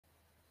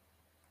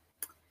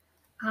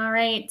All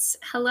right.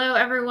 Hello,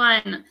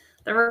 everyone.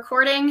 The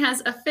recording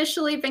has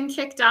officially been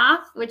kicked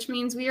off, which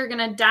means we are going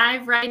to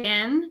dive right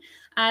in.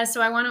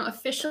 So I want to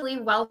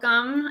officially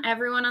welcome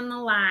everyone on the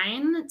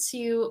line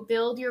to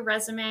build your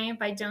resume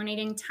by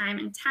donating time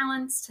and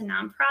talents to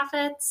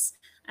nonprofits.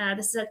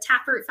 This is a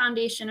Taproot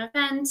Foundation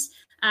event.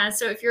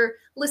 So if you're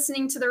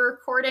listening to the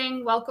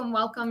recording,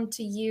 welcome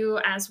to you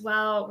as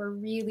well. We're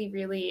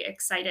really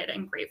excited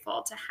and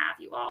grateful to have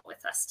you all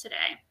with us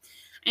today.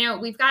 I know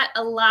we've got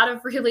a lot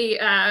of really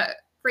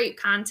great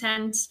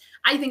content.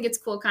 I think it's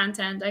cool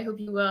content. I hope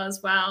you will as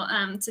well,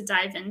 to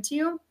dive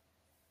into.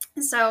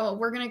 So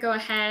we're going to go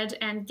ahead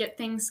and get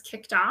things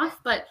kicked off,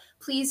 but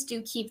please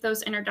do keep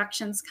those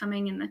introductions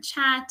coming in the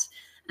chat,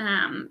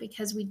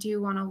 because we do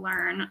want to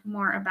learn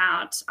more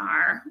about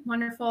our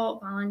wonderful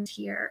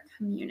volunteer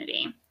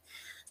community.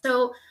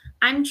 So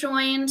I'm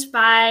joined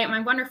by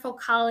my wonderful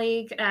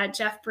colleague,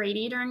 Jeff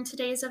Brady, during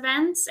today's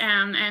event.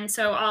 And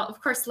so I'll,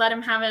 of course, let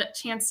him have a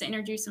chance to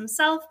introduce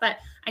himself, but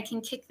I can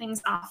kick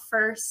things off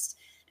first.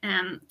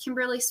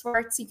 Kimberly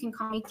Swartz, you can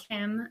call me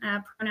Kim.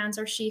 Pronouns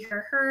are she,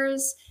 her,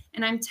 hers.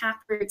 And I'm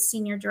Taproot's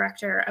Senior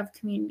Director of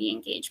Community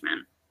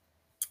Engagement,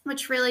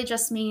 which really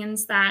just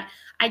means that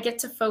I get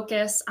to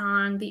focus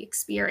on the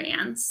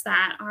experience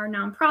that our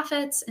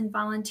nonprofits and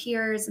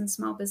volunteers and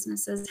small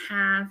businesses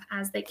have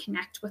as they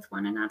connect with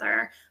one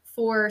another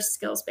for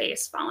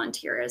skills-based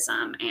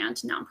volunteerism and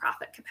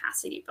nonprofit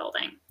capacity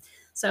building.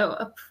 So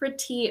a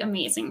pretty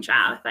amazing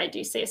job, if I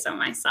do say so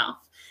myself.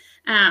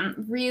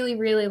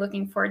 Really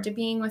looking forward to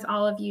being with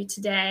all of you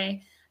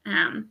today.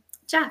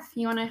 Jeff,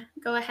 you want to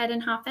go ahead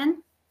and hop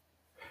in?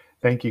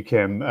 Thank you,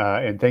 Kim.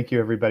 And thank you,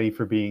 everybody,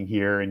 for being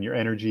here and your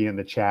energy in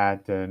the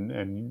chat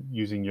and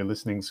using your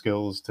listening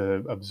skills to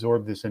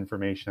absorb this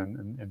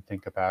information and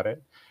think about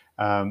it.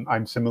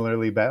 I'm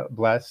similarly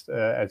blessed,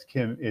 as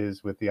Kim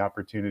is, with the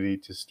opportunity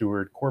to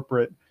steward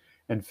corporate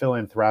and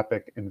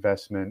philanthropic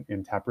investment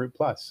in Taproot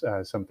Plus,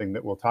 something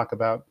that we'll talk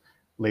about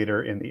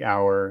later in the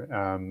hour,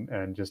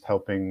 and just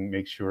helping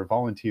make sure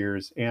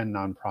volunteers and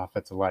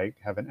nonprofits alike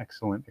have an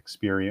excellent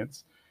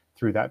experience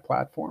through that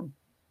platform.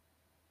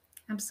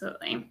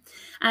 Absolutely.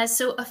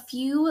 So a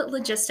few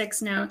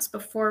logistics notes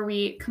before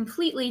we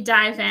completely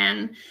dive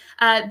in.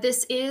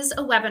 This is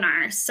a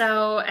webinar,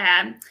 so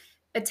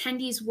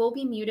attendees will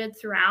be muted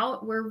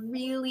throughout. We're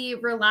really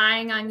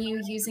relying on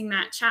you using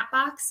that chat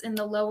box in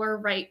the lower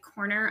right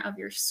corner of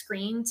your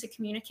screen to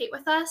communicate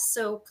with us.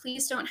 So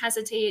please don't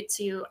hesitate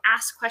to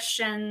ask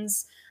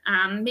questions,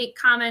 make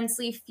comments,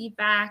 leave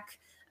feedback.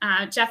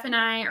 Jeff and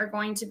I are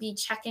going to be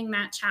checking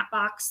that chat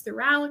box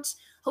throughout,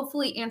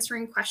 hopefully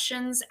answering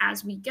questions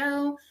as we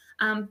go.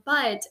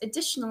 But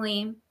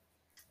additionally,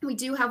 we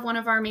do have one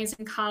of our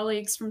amazing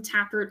colleagues from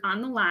Taproot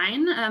on the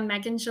line,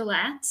 Megan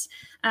Gillette,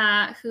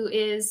 who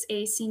is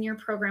a senior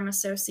program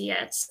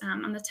associate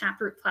on the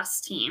Taproot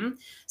Plus team.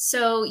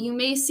 So you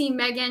may see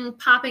Megan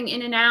popping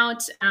in and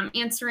out,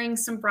 answering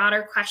some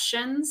broader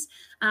questions,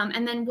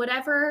 and then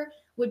whatever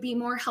would be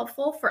more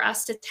helpful for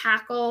us to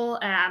tackle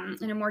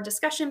in a more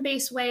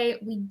discussion-based way,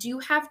 we do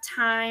have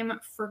time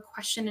for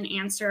question and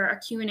answer, a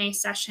Q&A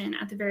session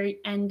at the very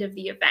end of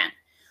the event.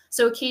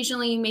 So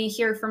occasionally you may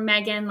hear from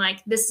Megan,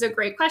 like, this is a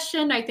great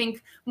question. I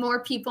think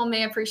more people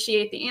may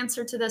appreciate the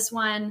answer to this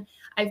one.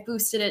 I've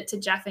boosted it to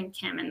Jeff and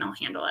Kim, and they'll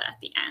handle it at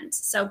the end.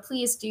 So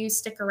please do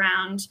stick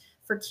around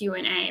for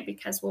Q&A,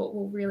 because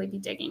we'll really be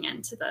digging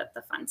into the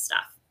fun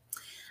stuff.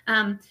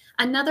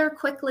 Another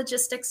quick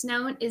logistics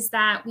note is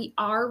that we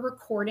are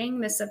recording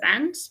this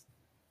event,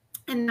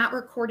 and that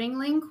recording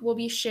link will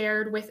be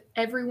shared with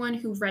everyone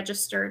who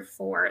registered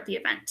for the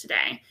event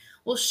today.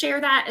 We'll share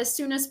that as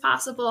soon as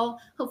possible,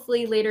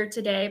 hopefully later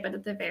today, but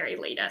at the very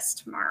latest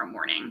tomorrow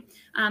morning.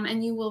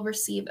 And you will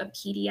receive a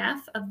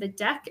PDF of the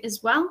deck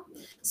as well.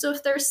 So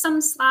if there's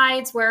some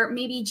slides where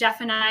maybe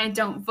Jeff and I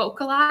don't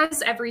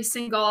vocalize every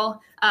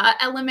single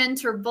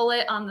element or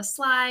bullet on the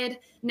slide,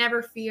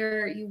 never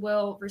fear, you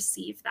will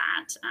receive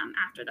that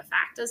after the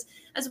fact,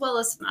 as well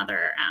as some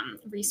other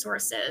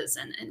resources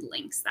and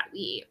links that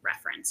we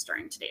referenced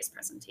during today's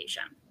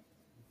presentation.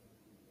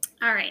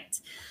 All right,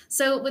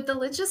 so with the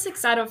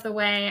logistics out of the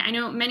way, I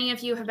know many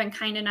of you have been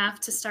kind enough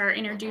to start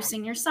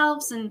introducing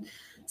yourselves and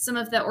some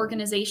of the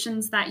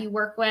organizations that you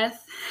work with.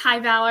 Hi,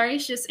 Valerie.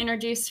 She just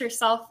introduced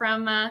herself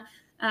from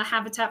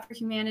Habitat for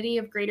Humanity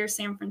of Greater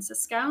San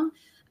Francisco.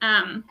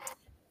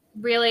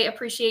 Really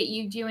appreciate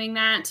you doing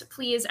that.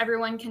 Please,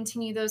 everyone,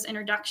 continue those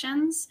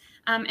introductions.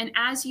 And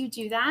as you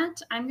do that,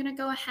 I'm going to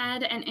go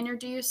ahead and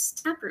introduce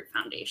Taproot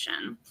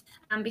Foundation,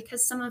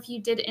 because some of you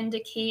did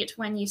indicate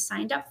when you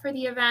signed up for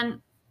the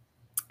event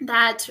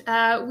that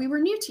we were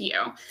new to you.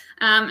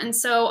 And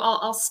so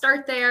I'll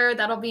start there.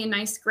 That'll be a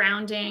nice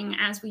grounding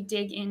as we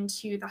dig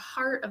into the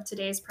heart of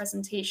today's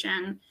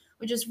presentation,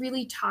 which is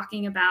really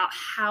talking about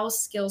how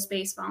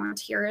skills-based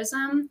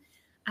volunteerism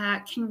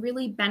can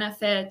really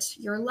benefit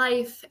your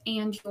life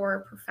and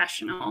your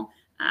professional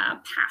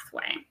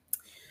pathway.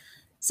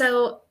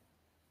 So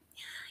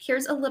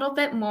here's a little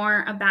bit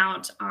more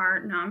about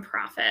our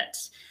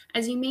nonprofit.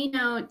 As you may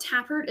know,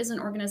 Taproot is an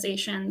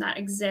organization that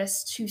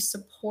exists to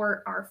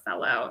support our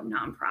fellow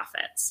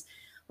nonprofits.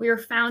 We were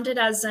founded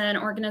as an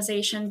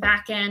organization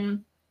back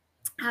in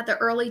at the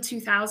early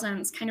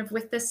 2000s, kind of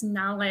with this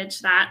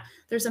knowledge that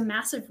there's a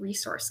massive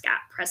resource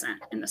gap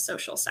present in the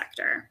social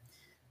sector.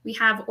 We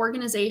have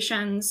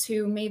organizations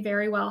who may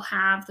very well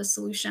have the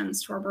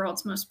solutions to our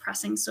world's most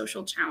pressing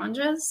social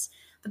challenges,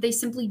 but they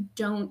simply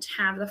don't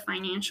have the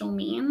financial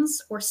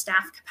means or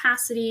staff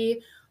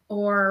capacity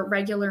or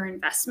regular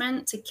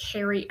investment to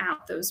carry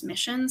out those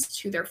missions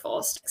to their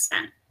fullest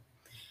extent.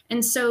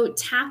 And so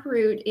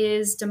Taproot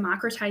is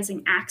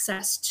democratizing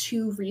access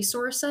to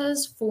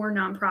resources for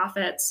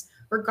nonprofits,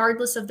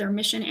 regardless of their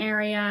mission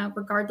area,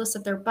 regardless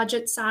of their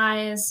budget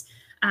size,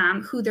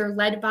 who they're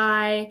led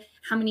by,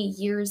 how many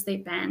years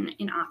they've been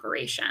in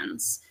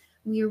operations.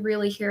 We are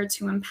really here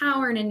to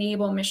empower and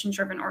enable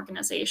mission-driven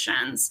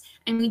organizations.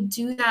 And we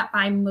do that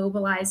by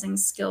mobilizing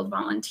skilled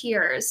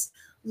volunteers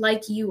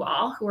like you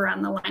all who are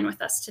on the line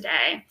with us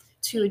today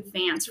to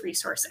advance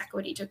resource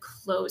equity, to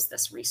close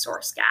this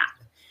resource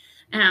gap.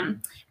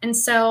 And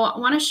so I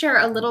want to share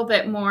a little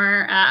bit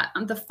more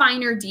on the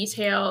finer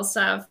details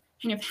of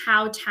kind of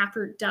how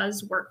Taproot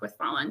does work with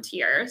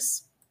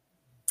volunteers.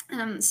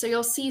 So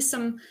you'll see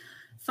some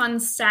fun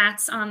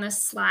stats on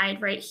this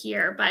slide right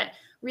here, but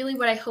really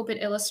what I hope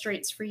it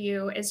illustrates for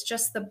you is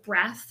just the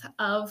breadth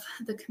of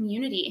the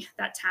community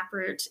that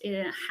Taproot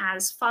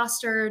has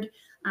fostered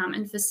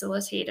and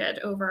facilitated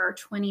over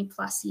 20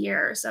 plus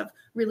years of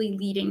really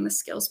leading the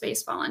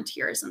skills-based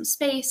volunteerism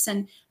space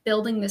and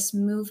building this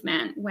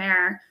movement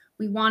where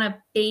we want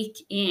to bake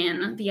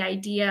in the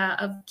idea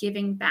of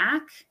giving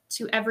back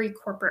to every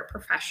corporate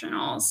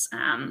professional's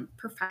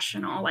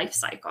professional life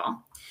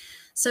cycle.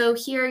 So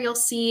here you'll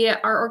see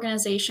our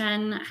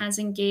organization has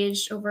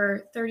engaged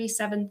over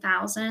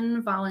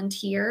 37,000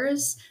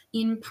 volunteers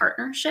in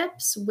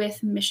partnerships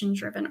with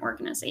mission-driven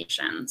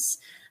organizations.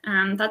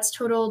 That's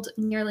totaled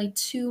nearly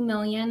 2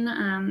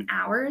 million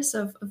hours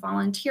of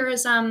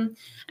volunteerism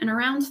and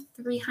around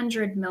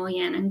 300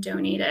 million in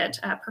donated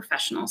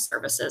professional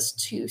services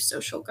to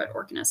social good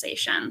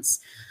organizations.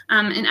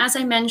 And as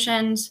I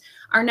mentioned,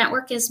 our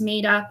network is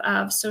made up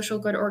of social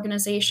good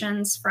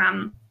organizations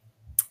from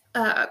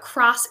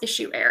across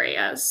issue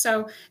areas.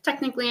 So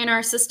technically in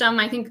our system,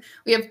 I think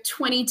we have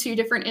 22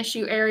 different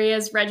issue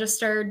areas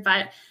registered,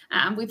 but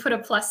we put a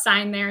plus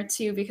sign there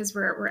too because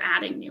we're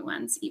adding new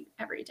ones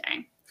every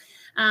day.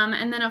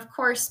 And then, of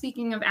course,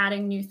 speaking of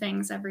adding new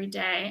things every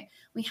day,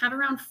 we have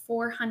around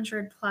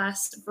 400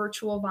 plus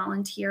virtual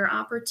volunteer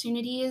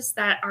opportunities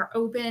that are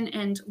open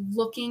and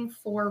looking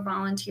for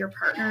volunteer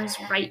partners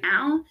right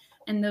now,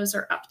 and those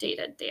are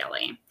updated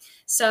daily.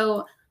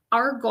 So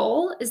our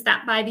goal is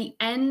that by the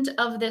end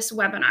of this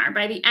webinar,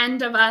 by the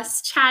end of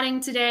us chatting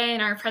today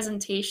in our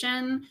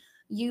presentation,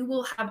 you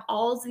will have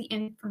all the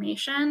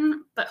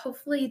information, but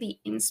hopefully the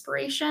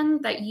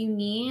inspiration that you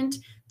need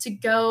to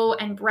go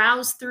and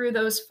browse through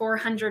those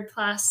 400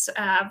 plus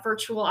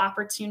virtual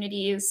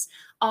opportunities,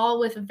 all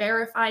with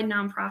verified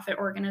nonprofit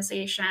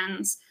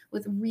organizations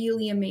with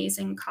really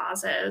amazing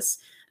causes.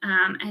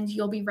 And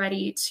you'll be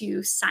ready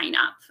to sign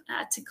up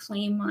to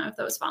claim one of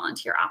those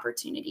volunteer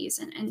opportunities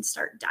and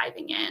start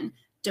diving in,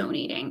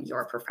 donating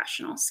your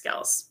professional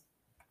skills.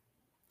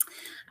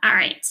 All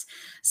right.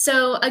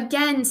 So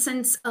again,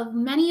 since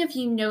many of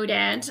you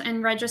noted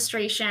in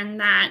registration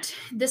that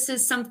this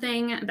is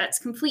something that's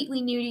completely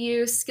new to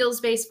you,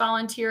 skills-based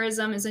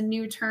volunteerism is a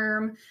new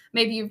term.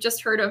 Maybe you've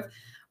just heard of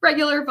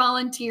regular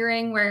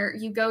volunteering where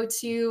you go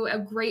to a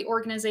great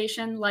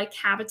organization like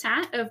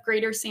Habitat of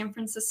Greater San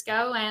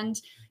Francisco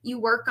and you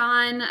work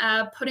on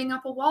putting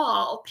up a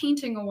wall,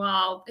 painting a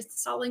wall,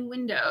 installing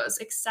windows,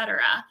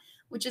 etc.,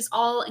 which is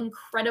all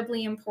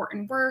incredibly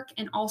important work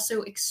and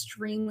also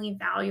extremely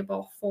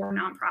valuable for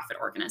nonprofit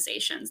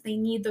organizations. They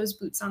need those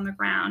boots on the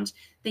ground.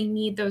 They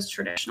need those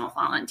traditional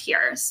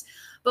volunteers.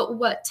 But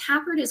what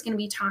Taproot is going to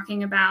be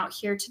talking about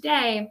here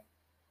today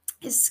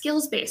is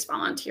skills-based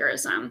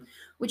volunteerism,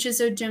 which is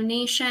a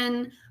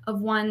donation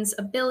of one's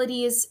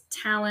abilities,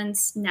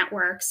 talents,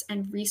 networks,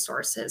 and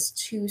resources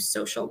to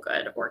social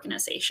good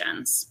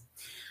organizations.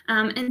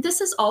 And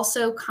this is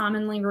also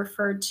commonly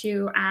referred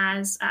to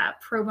as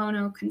pro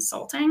bono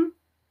consulting.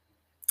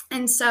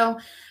 And so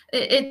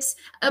it's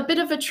a bit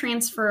of a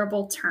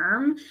transferable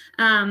term,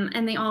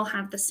 and they all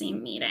have the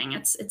same meaning.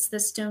 It's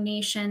this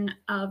donation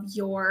of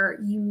your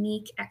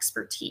unique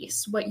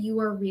expertise, what you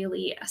are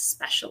really a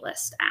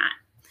specialist at.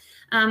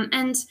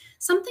 And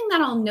something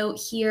that I'll note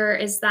here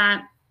is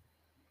that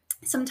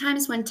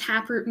sometimes when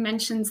Taproot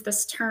mentions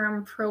this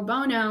term pro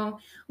bono,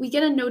 we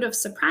get a note of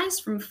surprise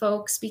from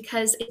folks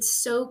because it's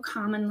so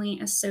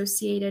commonly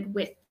associated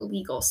with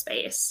legal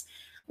space,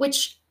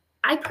 which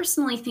I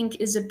personally think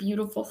is a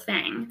beautiful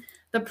thing.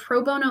 The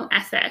pro bono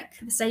ethic,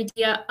 this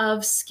idea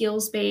of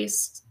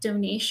skills-based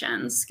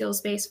donations,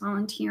 skills-based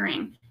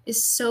volunteering,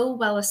 is so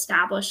well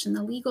established in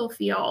the legal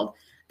field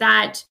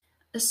that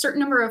a certain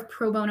number of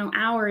pro bono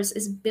hours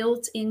is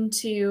built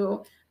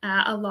into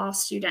a law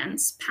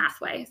student's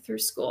pathway through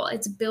school.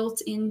 It's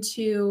built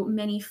into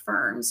many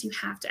firms. You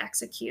have to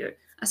execute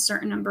a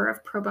certain number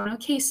of pro bono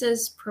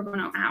cases, pro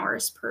bono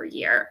hours per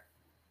year.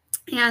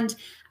 And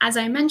as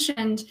I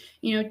mentioned,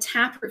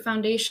 Taproot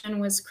Foundation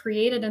was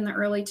created in the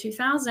early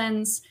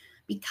 2000s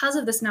because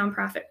of this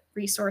nonprofit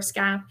resource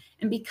gap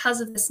and because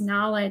of this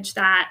knowledge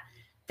that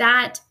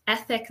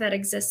ethic that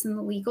exists in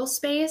the legal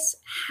space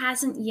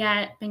hasn't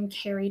yet been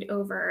carried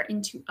over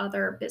into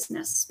other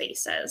business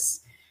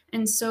spaces.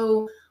 And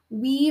so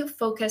we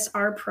focus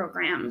our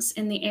programs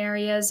in the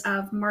areas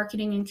of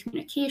marketing and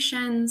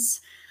communications,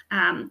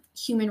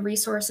 human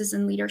resources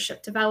and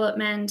leadership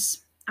development,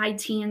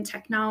 IT and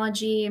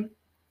technology,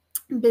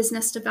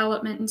 business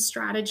development and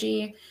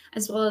strategy,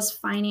 as well as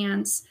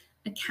finance,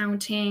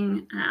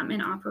 accounting,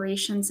 and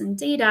operations and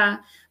data,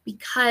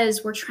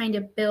 because we're trying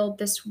to build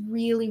this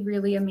really,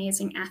 really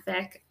amazing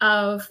ethic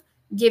of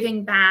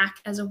giving back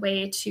as a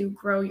way to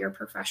grow your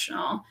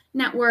professional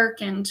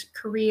network and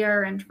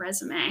career and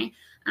resume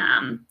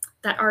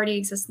that already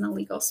exists in the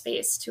legal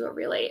space to a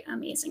really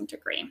amazing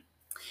degree.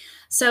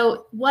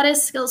 So what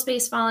is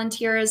skills-based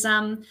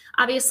volunteerism?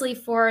 Obviously,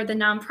 for the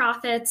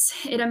nonprofits,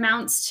 it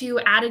amounts to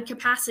added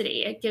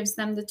capacity. It gives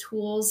them the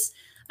tools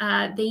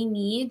they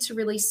need to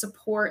really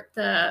support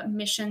the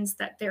missions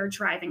that they're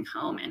driving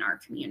home in our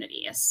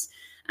communities.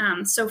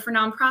 So for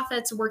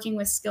nonprofits, working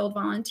with skilled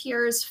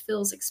volunteers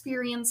fills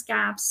experience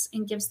gaps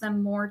and gives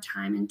them more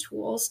time and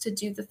tools to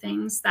do the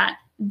things that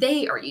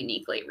they are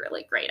uniquely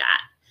really great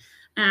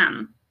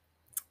at.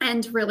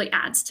 And really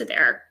adds to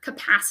their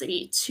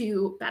capacity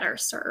to better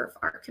serve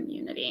our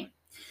community.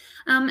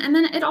 And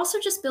then it also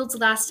just builds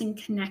lasting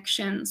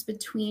connections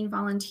between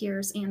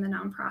volunteers and the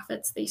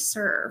nonprofits they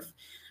serve.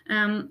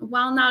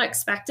 While not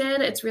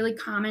expected, it's really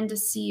common to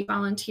see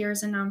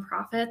volunteers and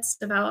nonprofits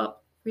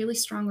develop really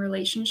strong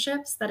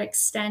relationships that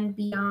extend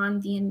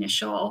beyond the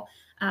initial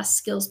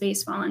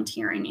skills-based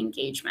volunteering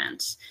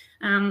engagement.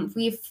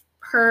 We've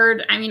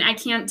heard, I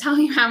can't tell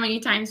you how many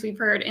times we've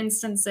heard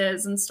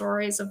instances and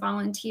stories of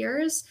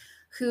volunteers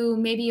who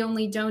maybe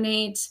only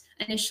donate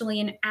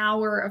initially an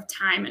hour of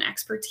time and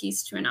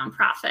expertise to a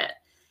nonprofit.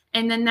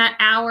 And then that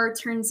hour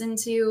turns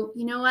into,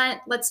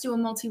 let's do a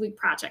multi-week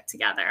project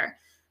together.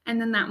 And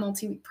then that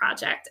multi-week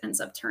project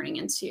ends up turning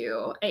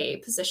into a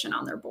position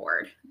on their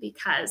board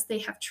because they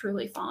have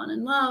truly fallen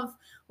in love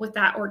with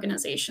that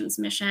organization's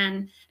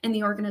mission. And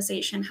the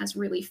organization has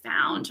really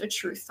found a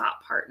true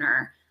thought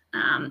partner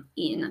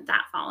in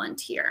that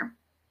volunteer.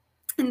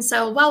 And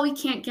so while we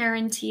can't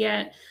guarantee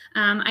it,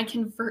 I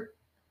can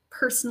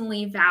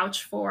personally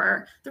vouch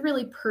for the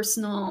really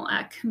personal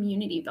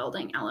community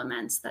building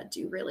elements that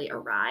do really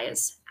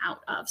arise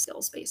out of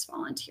skills-based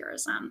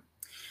volunteerism.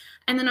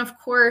 And then, of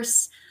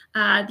course,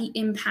 the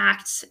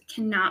impact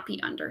cannot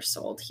be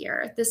undersold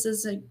here. This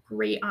is a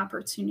great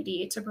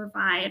opportunity to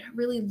provide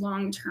really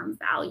long-term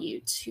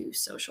value to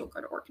social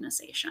good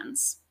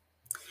organizations.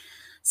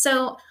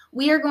 So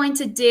we are going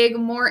to dig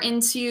more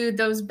into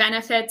those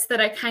benefits that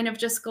I kind of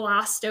just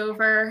glossed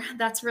over.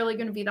 That's really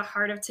going to be the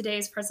heart of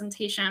today's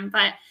presentation.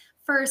 But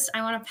first,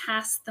 I want to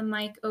pass the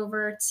mic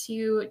over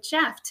to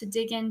Jeff to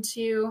dig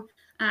into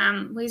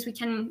ways we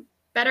can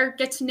better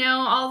get to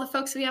know all the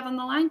folks we have on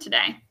the line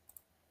today.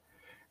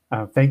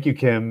 Thank you,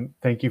 Kim.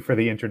 Thank you for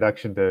the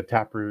introduction to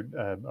Taproot,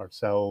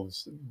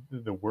 ourselves,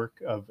 the work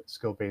of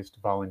skill-based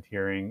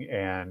volunteering.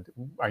 And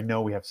I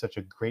know we have such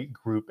a great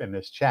group in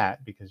this chat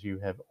because you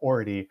have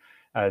already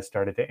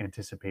started to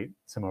anticipate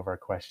some of our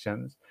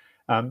questions.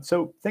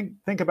 So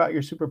think about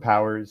your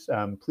superpowers.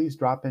 Please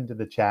drop into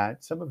the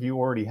chat. Some of you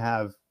already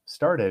have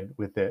started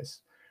with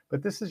this,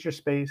 but this is your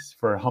space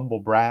for a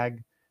humble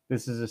brag.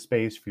 This is a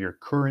space for your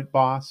current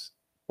boss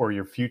or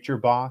your future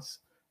boss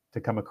to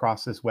come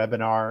across this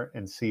webinar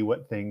and see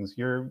what things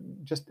you're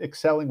just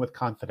excelling with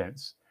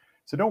confidence.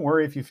 So don't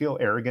worry if you feel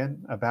arrogant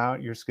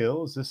about your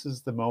skills. This is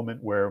the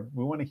moment where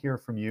we want to hear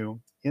from you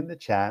in the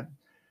chat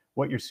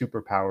what your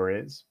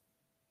superpower is.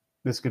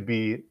 This could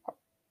be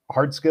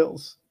hard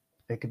skills.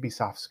 It could be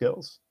soft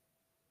skills.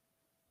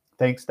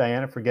 Thanks,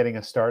 Diana, for getting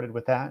us started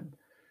with that.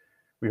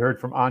 We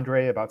heard from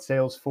Andre about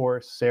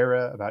Salesforce,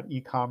 Sarah about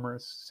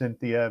e-commerce,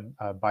 Cynthia,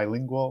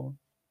 bilingual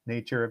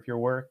nature of your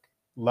work.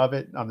 Love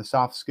it on the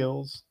soft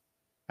skills.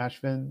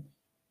 Ashvin,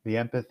 the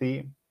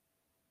empathy.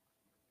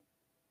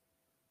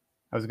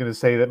 I was going to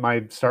say that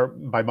my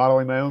start by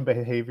modeling my own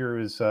behavior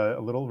is a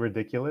little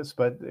ridiculous,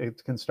 but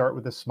it can start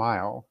with a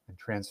smile and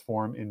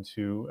transform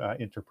into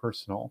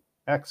interpersonal.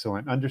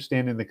 Excellent.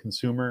 Understanding the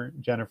consumer,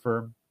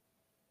 Jennifer.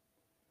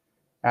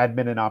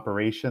 Admin and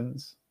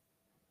operations.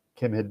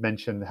 Kim had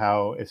mentioned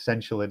how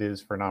essential it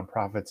is for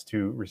nonprofits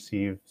to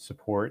receive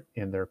support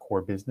in their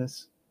core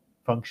business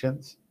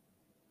functions.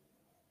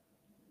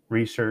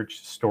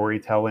 Research,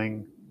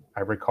 storytelling.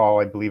 I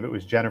believe it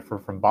was Jennifer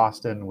from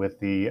Boston with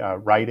the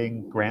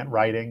grant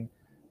writing,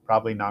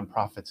 probably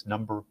nonprofits'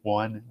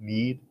 #1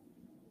 need,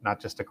 not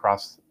just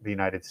across the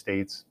United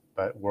States,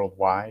 but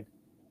worldwide.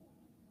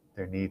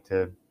 Their need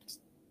to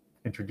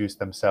introduce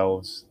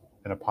themselves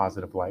in a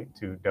positive light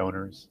to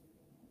donors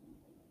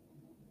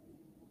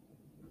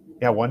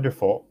Yeah,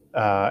 wonderful.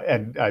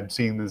 And I'm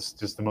seeing this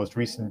just the most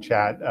recent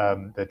chat,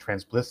 the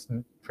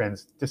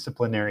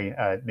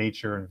transdisciplinary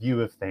nature and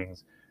view of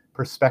things.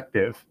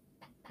 Perspective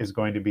is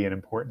going to be an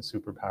important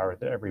superpower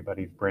that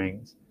everybody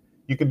brings.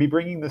 You could be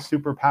bringing this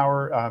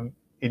superpower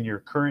in your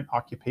current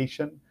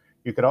occupation.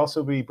 You could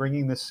also be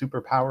bringing this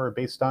superpower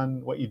based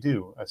on what you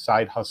do, a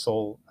side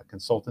hustle, a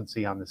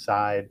consultancy on the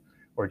side,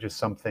 or just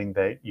something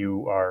that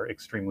you are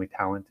extremely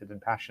talented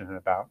and passionate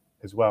about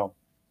as well.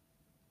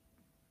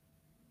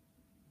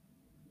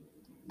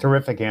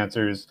 Terrific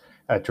answers,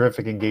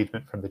 terrific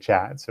engagement from the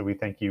chat. So we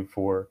thank you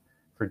for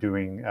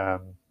doing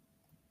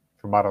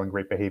for modeling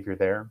great behavior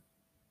there.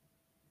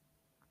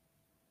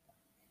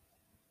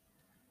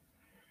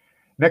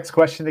 Next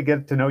question to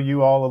get to know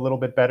you all a little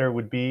bit better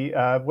would be,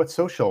 what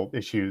social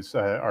issues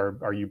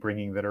are you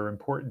bringing that are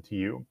important to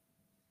you?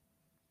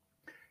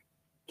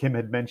 Kim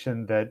had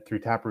mentioned that through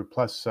Taproot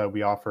Plus,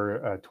 we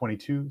offer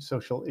 22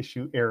 social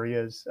issue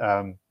areas,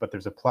 but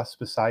there's a plus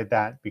beside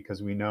that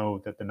because we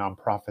know that the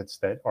nonprofits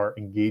that are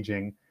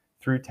engaging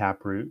through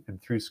Taproot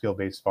and through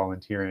skill-based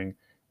volunteering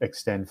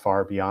extend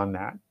far beyond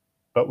that.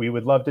 But we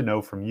would love to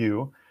know from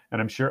you,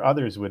 and I'm sure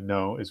others would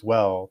know as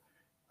well,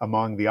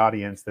 among the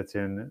audience that's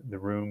in the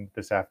room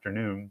this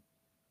afternoon,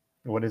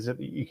 what is it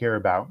that you care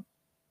about?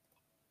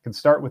 Can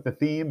start with the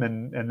theme,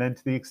 and then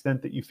to the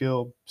extent that you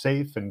feel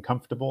safe and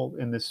comfortable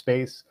in this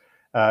space,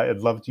 I'd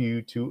love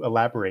you to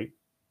elaborate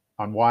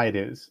on why it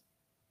is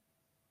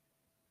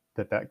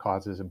that that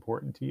cause is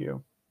important to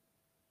you.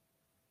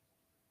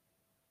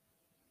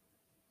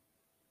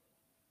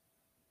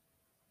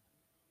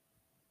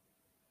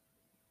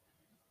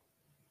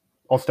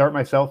 I'll start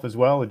myself as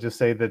well and just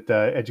say that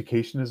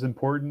education is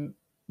important,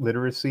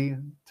 literacy,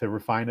 to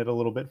refine it a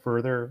little bit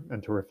further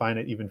and to refine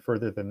it even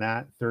further than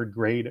that, third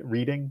grade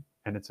reading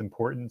and its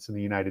importance in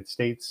the United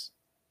States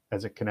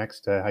as it connects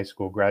to high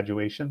school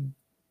graduation.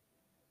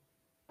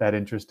 That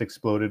interest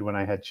exploded when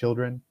I had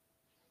children.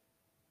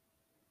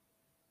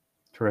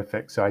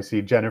 Terrific. So I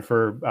see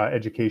Jennifer,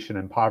 education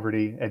and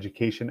poverty,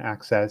 education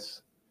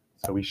access.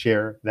 So we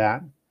share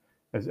that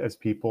as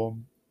people.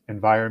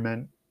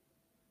 Environment,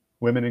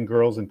 women and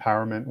girls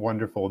empowerment,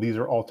 wonderful. These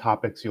are all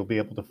topics you'll be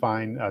able to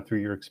find through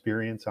your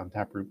experience on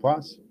Taproot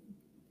Plus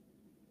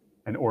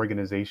and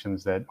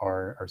organizations that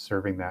are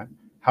serving that.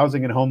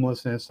 Housing and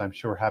homelessness, I'm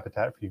sure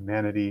Habitat for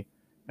Humanity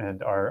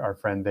and our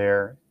friend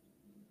there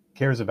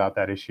cares about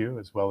that issue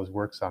as well as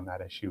works on that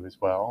issue as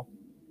well.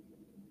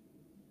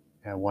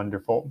 Yeah,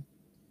 wonderful.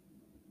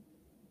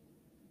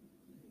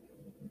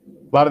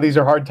 A lot of these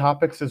are hard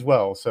topics as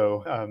well.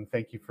 So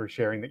thank you for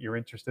sharing that you're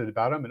interested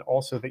about them and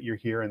also that you're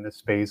here in this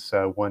space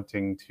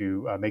wanting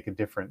to make a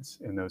difference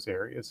in those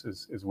areas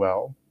as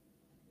well.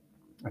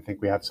 I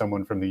think we have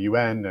someone from the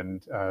UN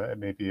and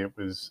maybe it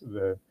was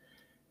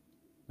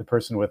the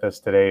person with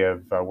us today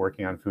of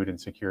working on food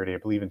insecurity, I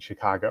believe in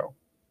Chicago.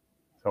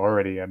 So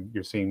already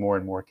you're seeing more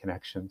and more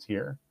connections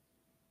here.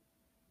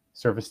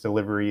 Service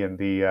delivery in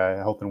the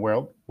health and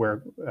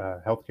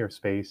healthcare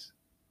space.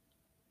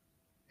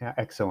 Yeah,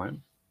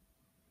 excellent.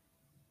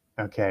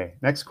 Okay,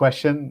 next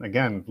question.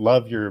 Again,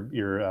 love your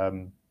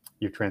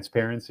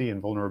transparency and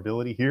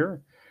vulnerability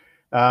here.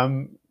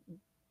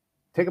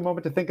 Take a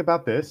moment to think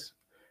about this.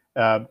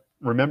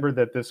 Remember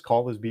that this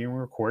call is being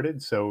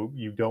recorded, so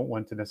you don't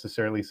want to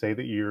necessarily say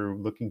that you're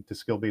looking to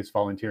skill-based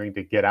volunteering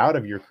to get out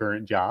of your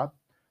current job,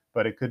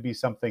 but it could be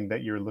something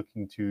that you're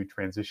looking to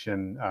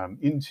transition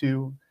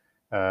into,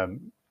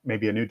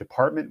 maybe a new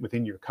department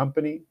within your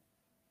company,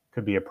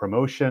 could be a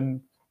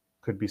promotion,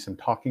 could be some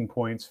talking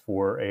points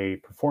for a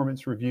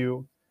performance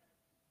review.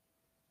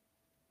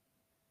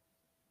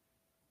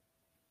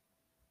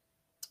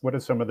 What are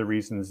some of the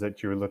reasons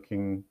that you're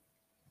looking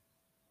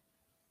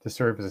to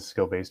serve as a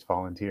skill-based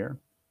volunteer?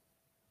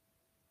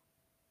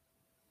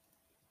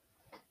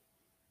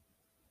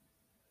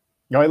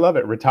 No, I love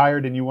it.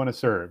 Retired and you want to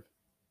serve.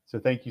 So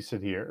thank you,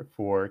 Sudhir,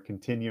 for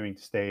continuing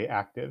to stay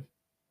active.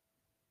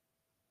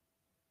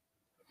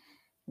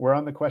 We're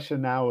on the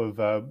question now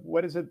of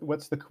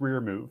what's the career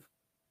move?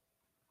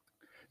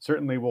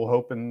 Certainly, we'll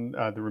hope in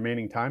the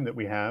remaining time that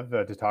we have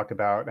to talk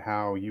about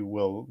how you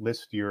will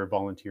list your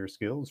volunteer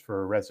skills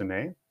for a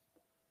resume.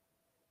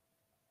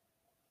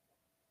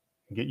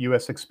 Get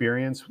US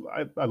experience.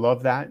 I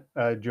love that,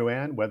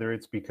 Joanne, whether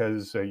it's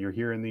because you're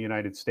here in the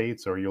United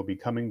States or you'll be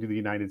coming to the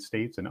United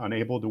States and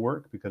unable to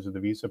work because of the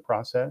visa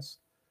process.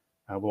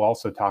 We'll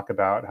also talk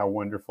about how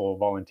wonderful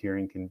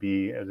volunteering can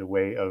be as a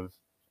way of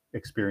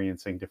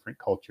experiencing different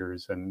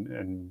cultures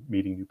and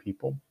meeting new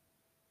people.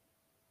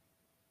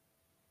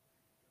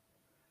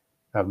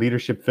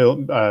 Leadership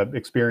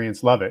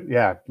experience, love it.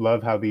 Yeah,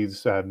 love how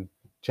these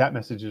chat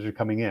messages are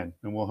coming in,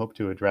 and we'll hope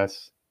to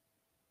address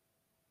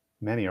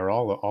many or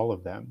all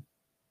of them.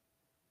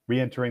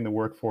 Re-entering the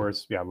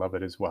workforce, yeah, love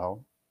it as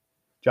well.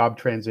 Job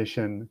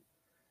transition,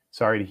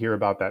 sorry to hear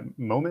about that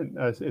moment,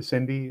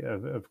 Cindy.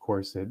 Of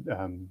course, it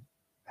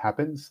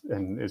happens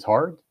and is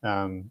hard.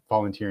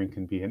 Volunteering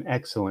can be an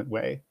excellent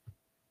way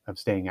of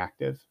staying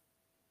active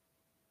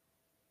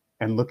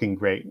and looking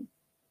great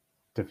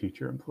to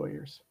future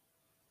employers.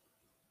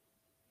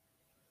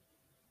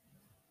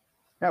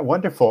 Yeah,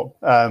 wonderful.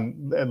 I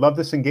love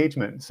this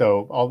engagement.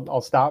 So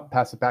I'll stop,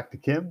 pass it back to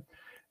Kim,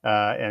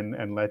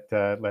 and let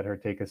her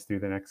take us through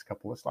the next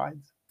couple of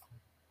slides.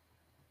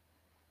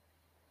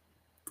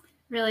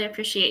 Really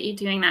appreciate you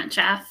doing that,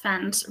 Jeff,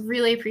 and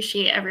really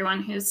appreciate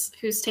everyone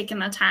who's taken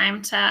the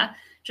time to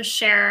just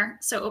share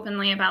so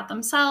openly about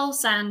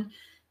themselves and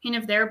kind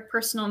of their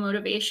personal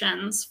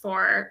motivations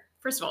for,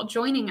 first of all,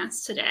 joining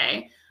us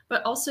today,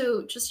 but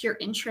also just your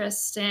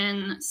interest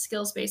in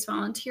skills-based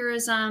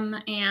volunteerism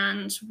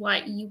and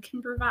what you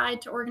can provide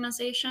to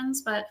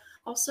organizations, but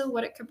also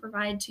what it could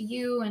provide to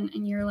you and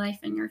in your life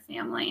and your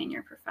family and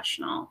your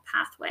professional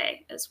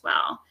pathway as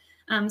well.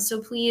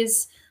 So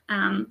please,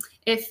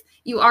 if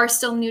you are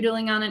still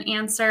noodling on an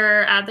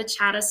answer, the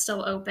chat is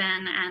still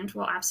open, and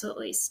we'll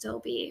absolutely still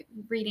be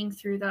reading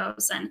through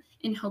those and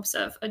in hopes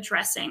of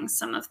addressing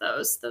some of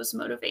those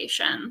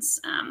motivations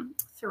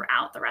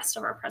throughout the rest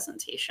of our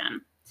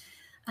presentation.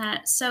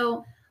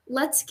 So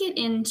let's get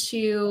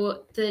into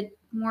the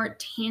more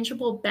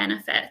tangible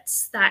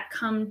benefits that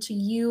come to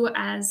you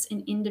as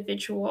an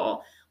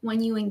individual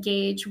when you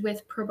engage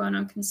with pro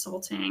bono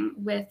consulting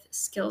with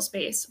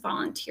skills-based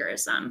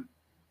volunteerism.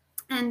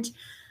 And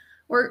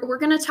we're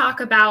going to talk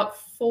about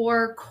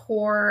 4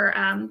 core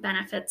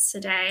benefits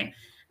today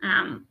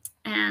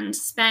and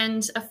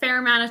spend a fair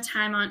amount of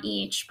time on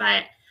each,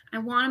 but I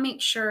want to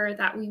make sure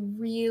that we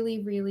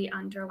really, really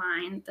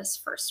underline this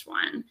first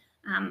one.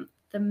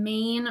 The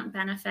main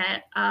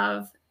benefit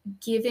of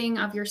giving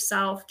of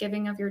yourself,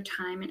 giving of your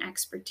time and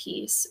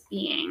expertise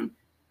being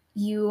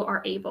you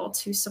are able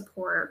to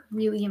support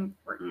really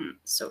important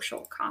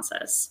social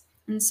causes.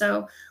 And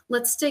so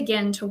let's dig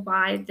into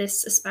why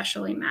this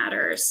especially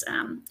matters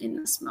in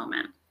this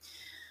moment.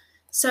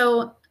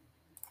 So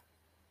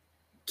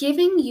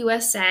Giving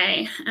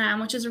USA,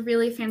 which is a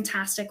really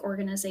fantastic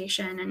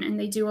organization, and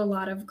they do a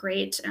lot of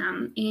great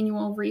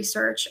annual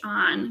research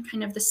on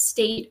kind of the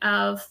state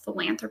of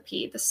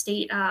philanthropy, the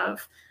state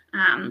of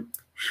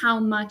how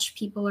much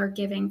people are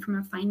giving from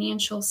a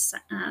financial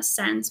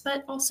sense,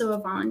 but also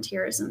a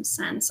volunteerism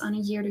sense on a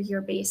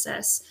year-to-year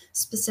basis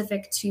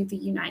specific to the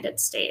United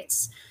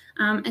States.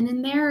 And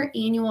in their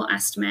annual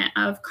estimate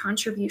of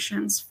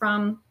contributions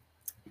from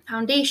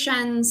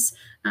foundations,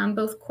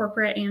 both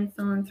corporate and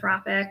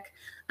philanthropic,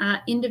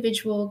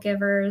 individual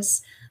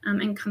givers,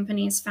 and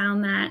companies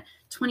found that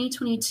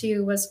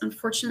 2022 was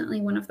unfortunately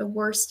one of the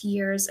worst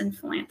years in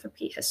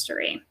philanthropy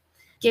history.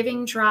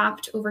 Giving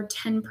dropped over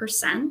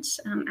 10%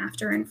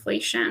 after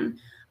inflation,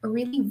 a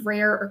really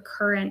rare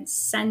occurrence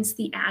since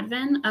the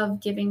advent of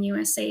Giving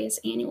USA's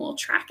annual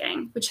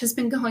tracking, which has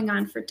been going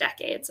on for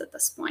decades at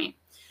this point.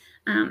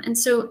 And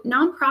so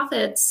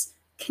nonprofits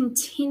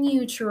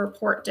continue to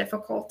report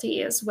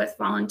difficulties with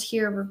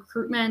volunteer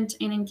recruitment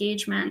and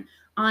engagement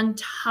on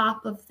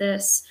top of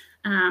this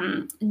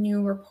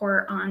new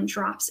report on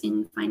drops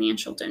in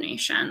financial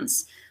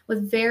donations,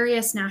 with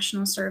various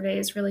national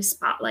surveys really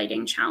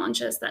spotlighting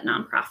challenges that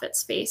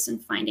nonprofits face in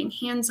finding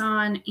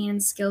hands-on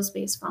and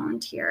skills-based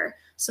volunteer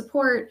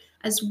support,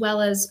 as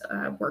well as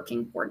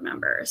working board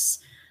members.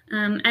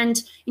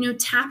 And,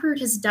 Taproot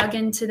has dug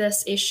into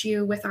this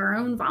issue with our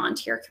own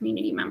volunteer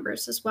community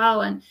members as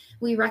well. And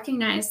we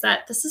recognize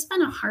that this has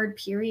been a hard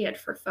period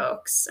for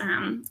folks,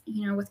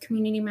 with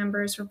community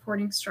members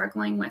reporting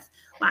struggling with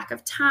lack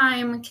of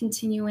time,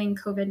 continuing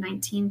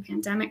COVID-19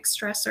 pandemic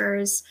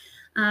stressors,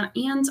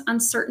 and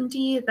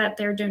uncertainty that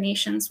their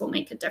donations will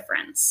make a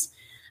difference.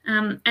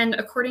 And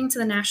according to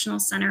the National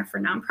Center for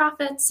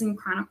Nonprofits and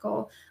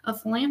Chronicle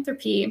of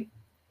Philanthropy,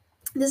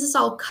 this is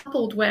all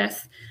coupled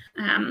with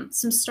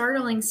some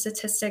startling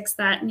statistics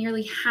that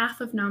nearly half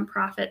of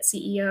nonprofit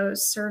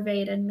CEOs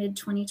surveyed in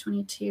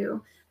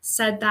mid-2022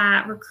 said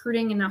that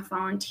recruiting enough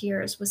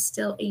volunteers was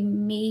still a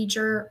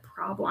major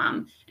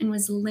problem and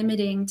was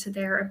limiting to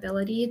their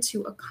ability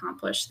to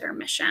accomplish their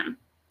mission.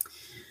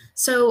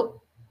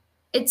 So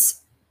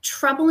it's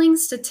troubling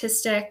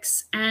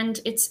statistics, and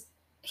it's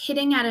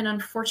hitting at an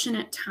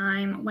unfortunate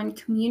time when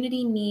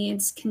community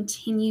needs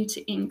continue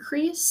to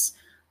increase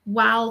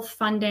while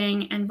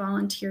funding and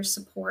volunteer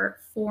support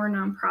for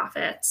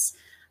nonprofits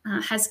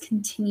has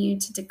continued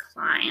to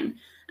decline.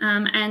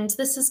 And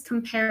this is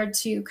compared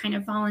to kind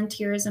of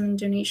volunteerism and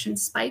donation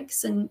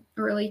spikes in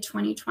early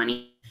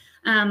 2020,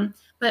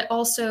 but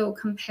also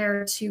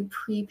compared to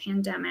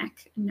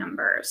pre-pandemic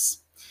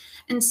numbers.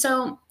 And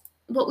so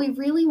what we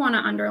really want to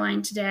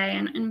underline today,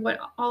 and what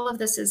all of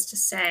this is to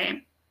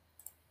say,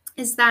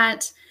 is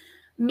that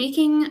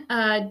making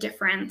a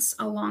difference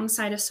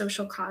alongside a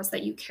social cause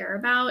that you care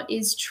about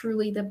is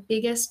truly the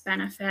biggest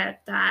benefit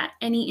that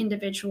any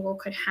individual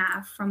could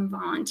have from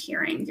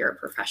volunteering your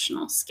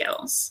professional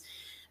skills.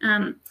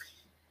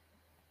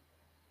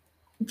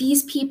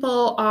 These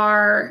people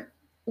are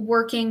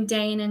working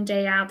day in and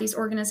day out. These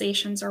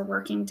organizations are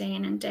working day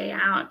in and day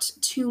out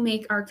to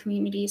make our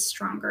communities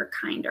stronger,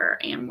 kinder,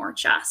 and more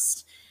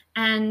just.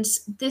 And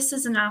this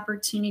is an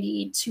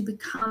opportunity to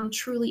become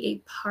truly a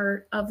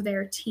part of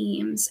their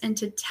teams and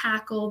to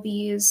tackle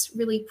these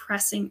really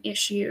pressing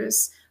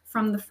issues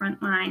from the front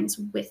lines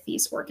with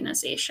these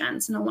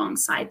organizations and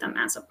alongside them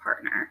as a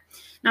partner.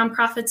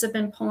 Nonprofits have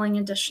been pulling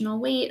additional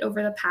weight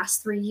over the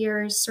past 3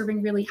 years,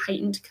 serving really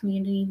heightened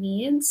community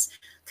needs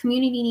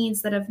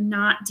that have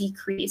not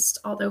decreased,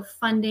 although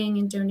funding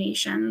and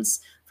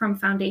donations from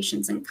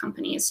foundations and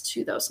companies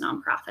to those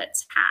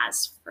nonprofits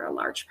has for a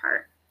large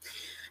part.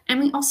 And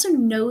we also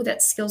know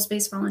that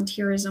skills-based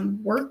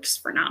volunteerism works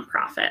for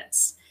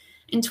nonprofits.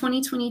 In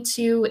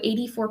 2022,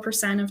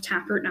 84% of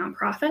Taproot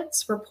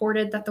nonprofits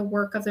reported that the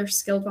work of their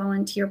skilled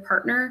volunteer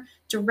partner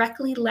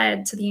directly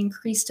led to the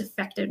increased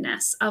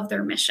effectiveness of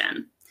their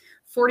mission.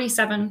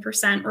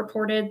 47%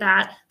 reported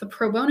that the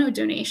pro bono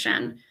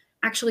donation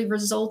actually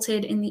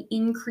resulted in the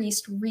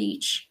increased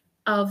reach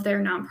of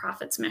their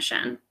nonprofit's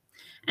mission.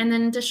 And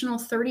then an additional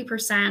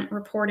 30%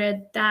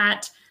 reported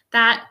that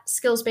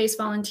skills-based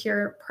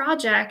volunteer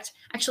project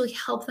actually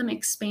helped them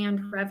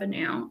expand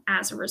revenue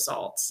as a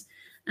result.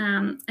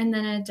 And then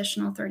an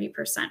additional 30%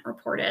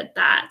 reported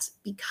that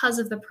because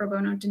of the pro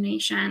bono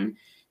donation,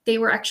 they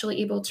were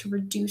actually able to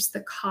reduce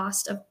the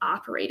cost of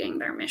operating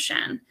their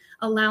mission,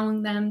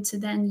 allowing them to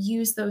then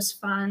use those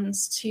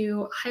funds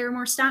to hire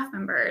more staff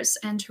members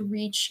and to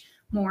reach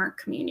more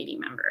community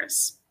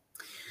members.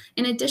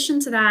 In addition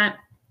to that,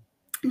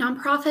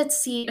 nonprofits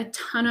see a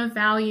ton of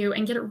value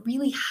and get a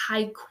really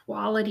high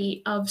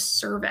quality of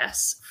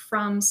service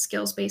from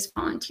skills-based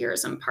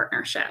volunteerism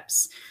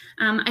partnerships.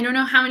 I don't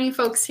know how many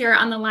folks here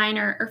on the line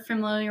are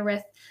familiar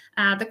with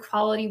the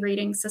quality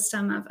rating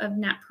system of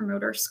Net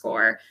Promoter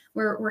Score.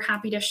 We're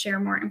happy to share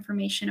more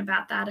information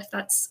about that if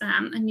that's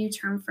a new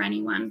term for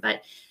anyone.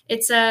 But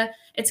it's a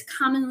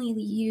commonly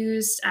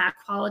used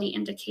quality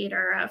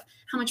indicator of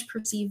how much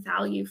perceived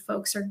value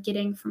folks are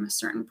getting from a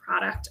certain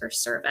product or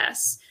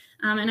service.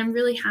 And I'm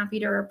really happy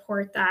to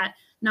report that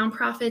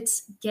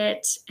nonprofits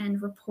get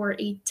and report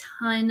a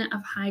ton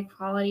of high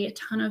quality, a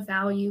ton of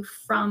value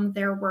from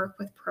their work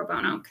with pro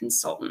bono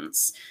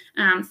consultants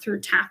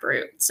through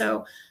Taproot.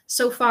 So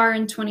far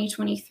in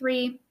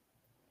 2023,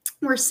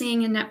 we're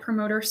seeing a Net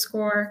Promoter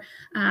Score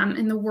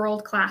in the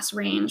world-class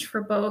range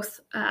for both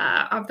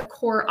of the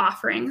core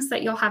offerings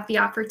that you'll have the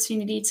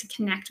opportunity to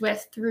connect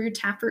with through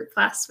Taproot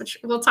Plus, which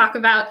we'll talk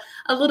about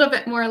a little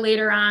bit more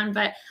later on.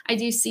 But I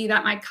do see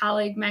that my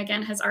colleague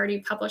Megan has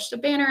already published a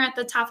banner at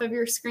the top of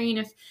your screen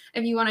if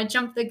you want to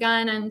jump the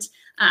gun and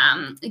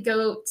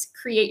go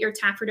create your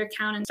Taproot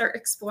account and start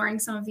exploring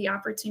some of the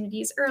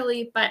opportunities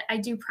early. But I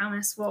do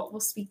promise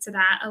we'll speak to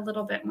that a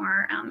little bit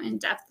more in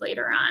depth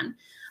later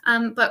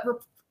on. But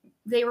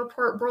they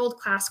report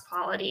world-class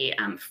quality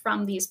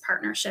from these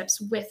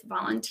partnerships with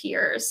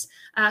volunteers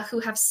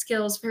who have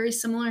skills very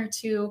similar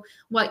to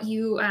what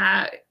you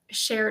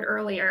shared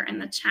earlier in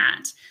the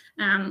chat,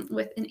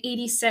 with an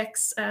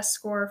 86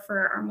 score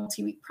for our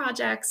multi-week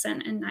projects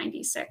and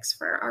 96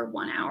 for our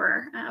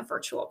 1-hour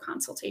virtual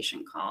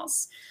consultation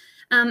calls.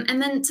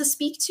 And then to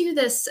speak to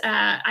this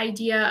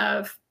idea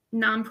of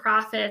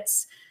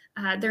nonprofits,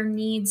 their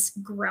needs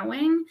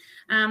growing,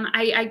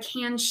 I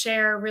can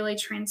share really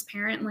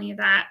transparently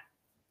that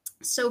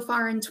so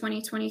far in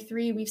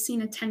 2023, we've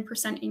seen a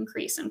 10%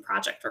 increase in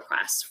project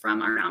requests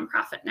from our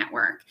nonprofit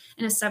network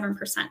and a 7%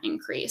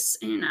 increase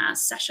in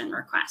session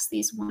requests,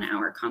 these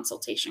 1-hour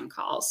consultation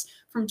calls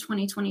from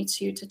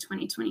 2022 to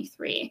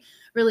 2023,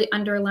 really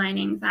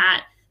underlining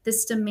that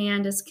this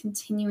demand is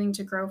continuing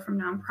to grow from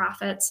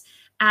nonprofits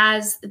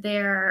as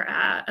their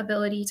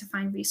ability to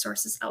find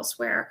resources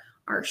elsewhere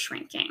are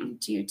shrinking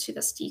due to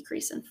this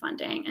decrease in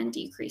funding and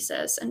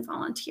decreases in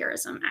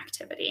volunteerism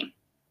activity.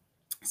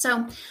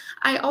 So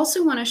I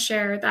also want to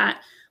share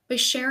that by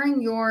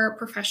sharing your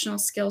professional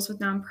skills with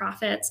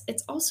nonprofits,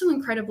 it's also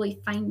incredibly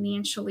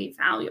financially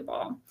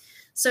valuable.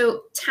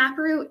 So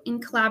Taproot,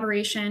 in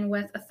collaboration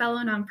with a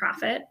fellow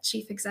nonprofit,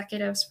 Chief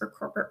Executives for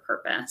Corporate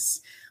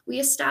Purpose, we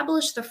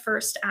established the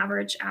first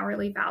average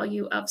hourly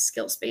value of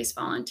skills-based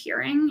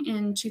volunteering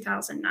in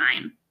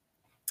 2009.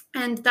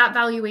 And that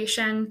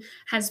valuation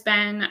has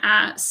been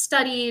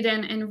studied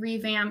and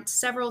revamped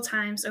several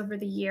times over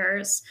the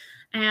years.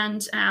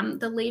 And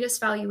the latest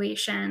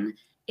valuation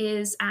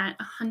is at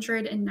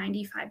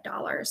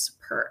 $195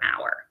 per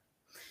hour.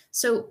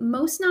 So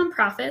most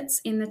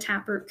nonprofits in the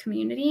Taproot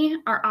community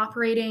are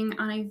operating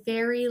on a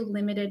very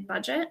limited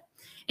budget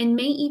and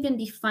may even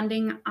be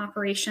funding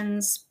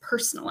operations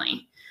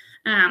personally.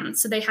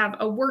 So they have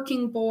a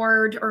working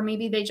board, or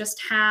maybe they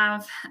just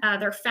have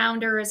their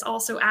founder is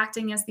also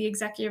acting as the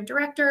executive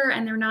director,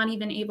 and they're not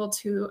even able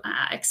to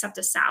accept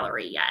a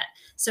salary yet.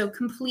 So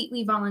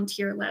completely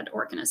volunteer-led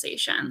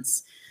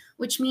organizations,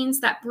 which means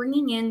that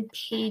bringing in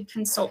paid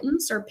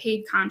consultants or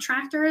paid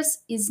contractors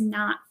is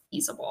not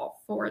feasible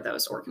for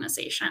those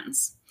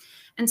organizations.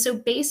 And so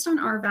based on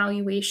our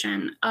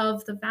valuation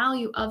of the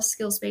value of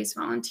skills-based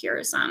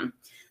volunteerism,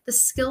 the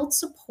skilled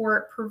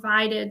support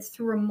provided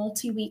through a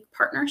multi-week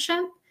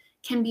partnership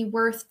can be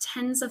worth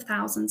tens of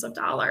thousands of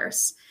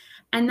dollars.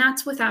 And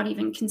that's without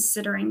even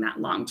considering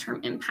that long-term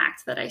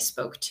impact that I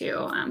spoke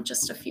to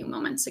just a few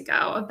moments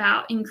ago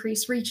about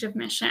increased reach of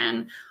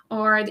mission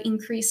or the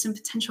increase in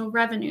potential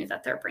revenue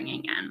that they're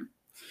bringing in.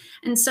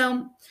 And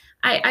so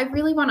I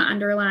really want to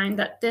underline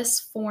that this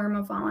form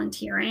of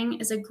volunteering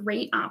is a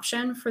great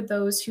option for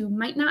those who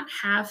might not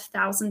have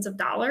thousands of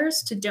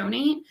dollars to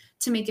donate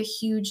to make a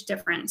huge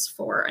difference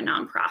for a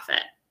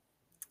nonprofit.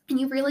 And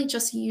you really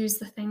just use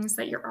the things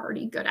that you're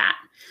already good at.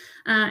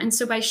 And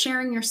so by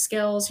sharing your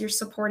skills, you're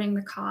supporting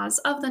the cause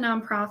of the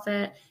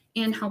nonprofit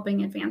and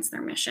helping advance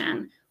their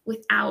mission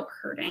without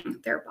hurting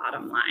their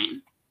bottom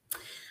line.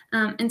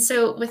 And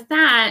so with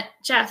that,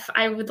 Jeff,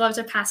 I would love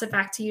to pass it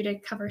back to you to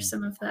cover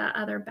some of the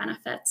other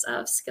benefits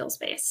of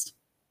skills-based.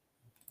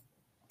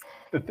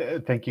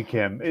 Thank you,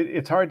 Kim.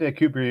 It's hard to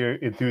keep your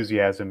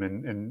enthusiasm,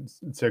 and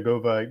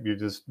Sergova, you're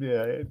just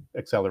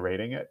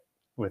accelerating it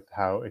with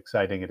how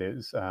exciting it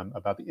is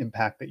about the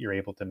impact that you're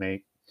able to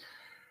make.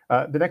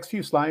 The next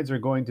few slides are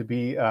going to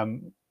be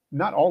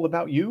not all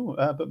about you,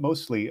 but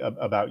mostly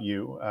about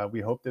you.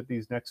 We hope that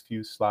these next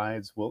few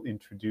slides will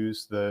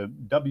introduce the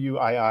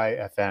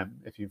WIIFM,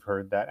 if you've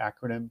heard that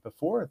acronym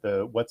before,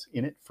 the What's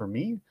in It for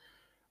Me,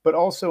 but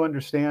also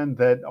understand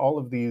that all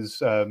of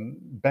these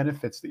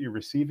benefits that you're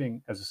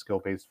receiving as a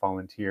skill-based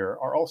volunteer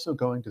are also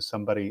going to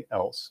somebody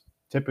else.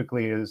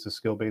 Typically, as a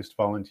skill-based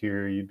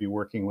volunteer, you'd be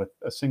working with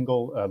a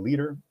single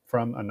leader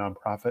from a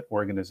nonprofit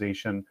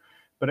organization,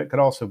 but it could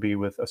also be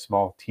with a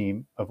small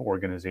team of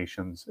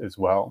organizations as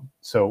well.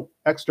 So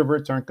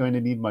extroverts aren't going to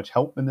need much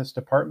help in this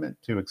department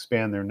to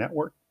expand their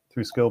network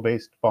through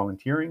skill-based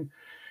volunteering.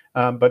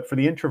 But for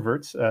the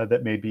introverts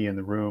that may be in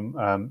the room,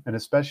 an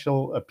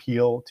special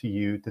appeal to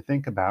you to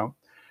think about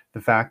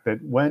the fact that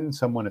when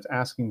someone is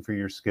asking for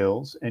your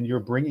skills and you're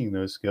bringing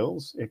those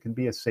skills, it can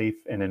be a safe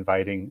and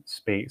inviting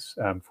space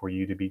for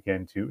you to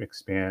begin to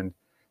expand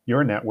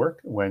your network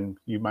when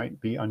you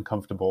might be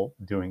uncomfortable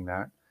doing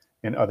that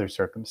in other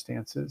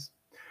circumstances.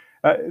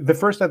 The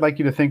first I'd like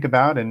you to think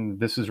about, and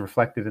this is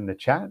reflected in the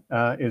chat,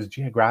 is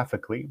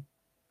geographically.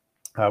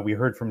 We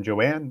heard from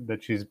Joanne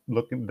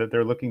that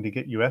they're looking to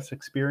get U.S.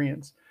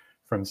 experience.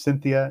 From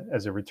Cynthia,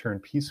 as a return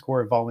Peace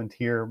Corps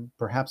volunteer,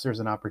 perhaps there's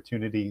an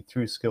opportunity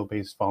through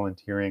skill-based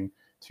volunteering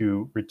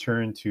to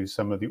return to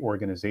some of the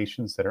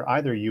organizations that are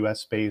either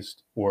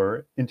U.S.-based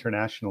or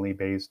internationally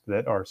based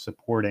that are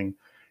supporting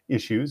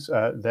issues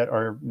that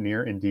are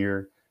near and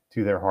dear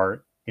to their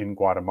heart in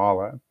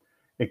Guatemala.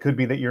 It could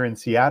be that you're in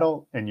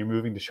Seattle and you're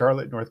moving to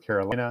Charlotte, North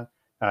Carolina.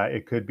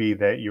 It could be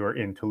that you're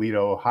in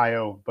Toledo,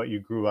 Ohio, but you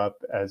grew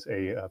up as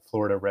a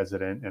Florida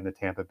resident in the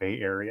Tampa Bay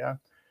area.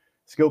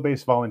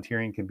 Skill-based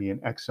volunteering can be an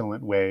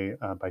excellent way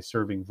by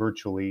serving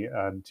virtually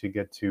to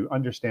get to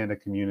understand a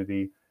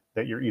community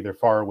that you're either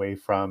far away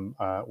from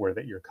or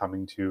that you're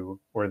coming to,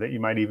 or that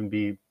you might even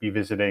be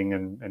visiting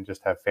and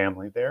just have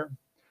family there.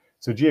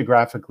 So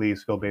geographically,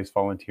 skill-based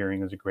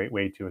volunteering is a great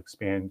way to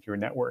expand your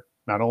network.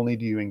 Not only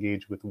do you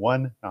engage with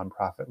one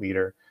nonprofit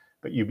leader,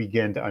 but you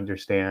begin to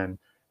understand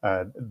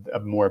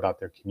more about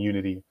their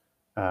community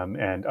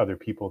and other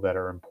people that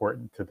are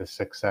important to the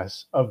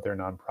success of their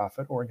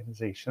nonprofit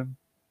organization.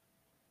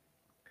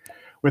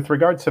 With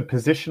regards to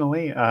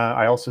positionally,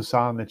 I also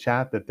saw in the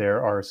chat that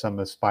there are some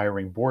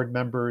aspiring board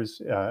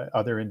members,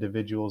 other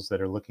individuals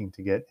that are looking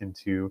to get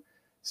into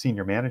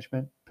senior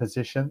management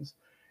positions.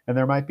 And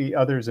there might be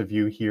others of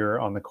you here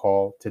on the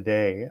call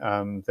today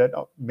that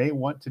may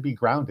want to be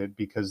grounded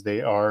because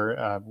they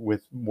are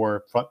with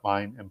more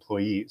frontline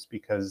employees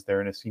because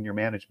they're in a senior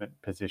management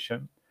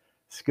position.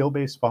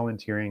 Skill-based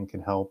volunteering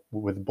can help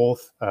with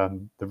both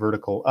the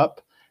vertical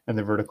up and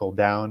the vertical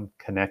down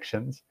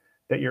connections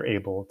that you're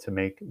able to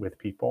make with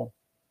people.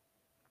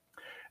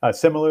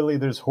 Similarly,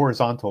 there's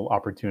horizontal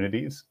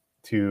opportunities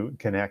to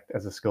connect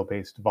as a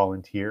skill-based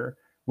volunteer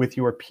with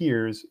your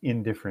peers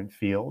in different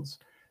fields.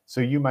 So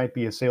you might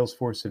be a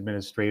Salesforce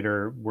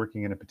administrator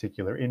working in a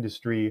particular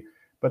industry,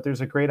 but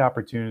there's a great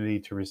opportunity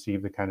to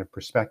receive the kind of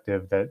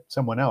perspective that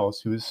someone else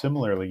who is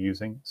similarly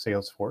using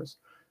Salesforce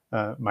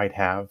might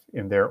have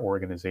in their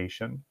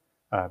organization.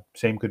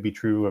 Same could be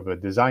true of a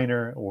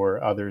designer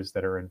or others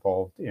that are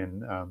involved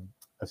in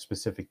a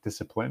specific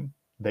discipline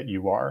that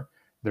you are.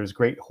 There's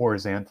great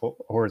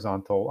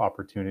horizontal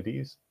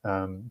opportunities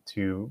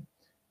to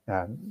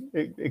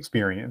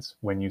experience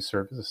when you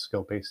serve as a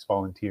skill-based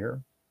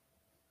volunteer.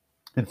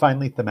 And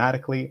finally,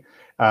 thematically,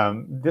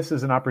 this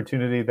is an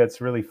opportunity that's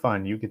really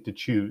fun. You get to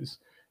choose.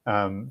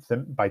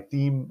 By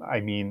theme, I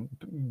mean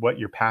what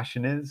your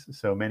passion is.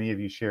 So many of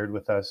you shared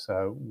with us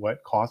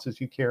what causes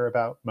you care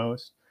about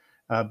most.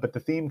 But the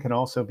theme can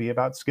also be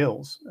about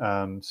skills.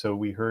 So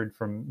we heard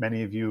from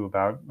many of you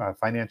about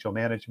financial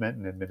management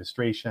and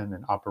administration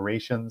and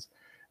operations.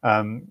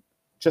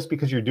 Just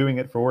because you're doing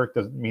it for work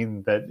doesn't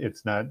mean that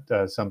it's not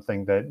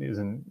something that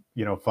isn't,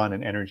 fun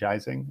and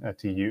energizing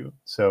to you.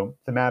 So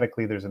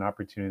thematically, there's an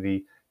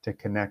opportunity to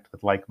connect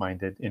with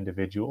like-minded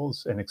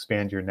individuals and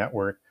expand your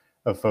network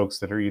of folks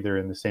that are either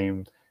in the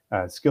same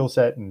skill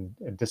set and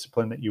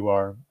discipline that you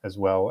are, as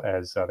well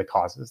as the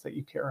causes that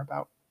you care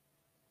about.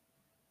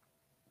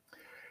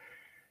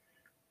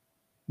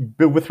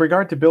 But with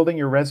regard to building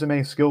your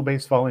resume,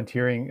 skill-based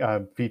volunteering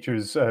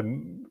features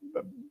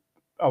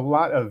a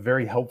lot of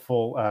very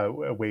helpful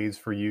ways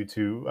for you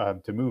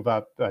to move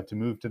up, to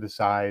move to the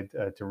side,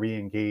 to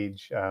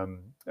re-engage.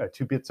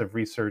 Two bits of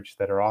research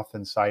that are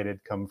often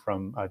cited come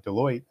from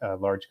Deloitte, a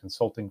large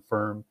consulting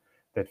firm,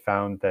 that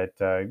found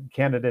that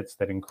candidates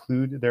that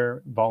include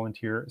their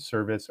volunteer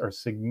service are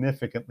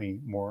significantly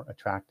more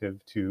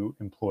attractive to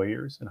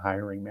employers and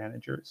hiring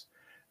managers.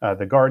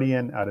 The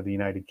Guardian out of the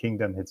United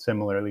Kingdom had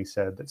similarly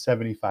said that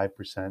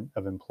 75%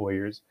 of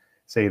employers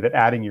say that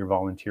adding your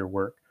volunteer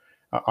work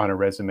on a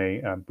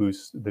resume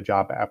boosts the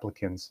job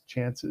applicant's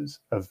chances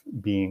of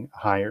being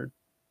hired.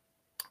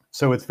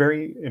 So it's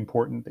very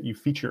important that you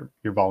feature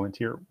your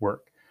volunteer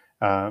work.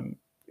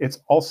 It's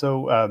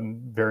also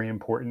very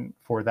important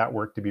for that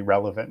work to be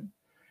relevant.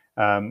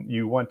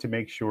 You want to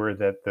make sure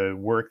that the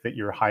work that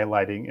you're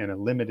highlighting in a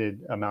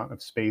limited amount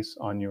of space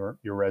on your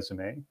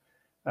resume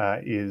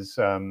is,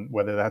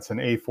 whether that's an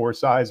A4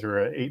 size or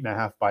an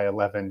 8.5 by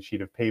 11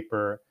 sheet of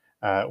paper,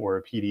 or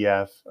a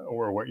PDF,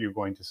 or what you're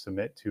going to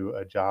submit to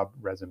a job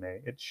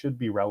resume. It should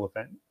be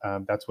relevant.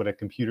 That's what a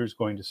computer is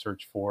going to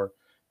search for,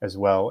 as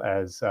well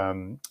as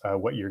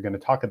what you're going to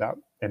talk about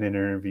in an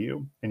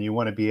interview. And you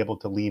want to be able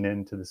to lean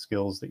into the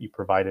skills that you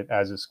provided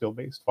as a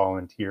skill-based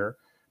volunteer,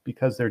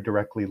 because they're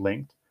directly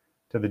linked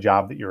to the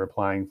job that you're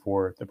applying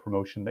for, the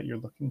promotion that you're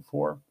looking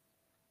for.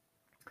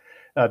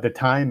 The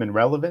time and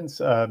relevance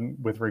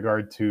with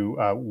regard to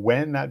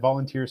when that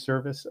volunteer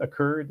service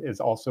occurred is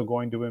also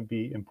going to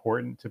be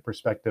important to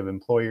prospective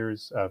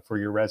employers. For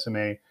your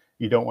resume,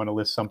 you don't want to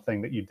list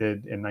something that you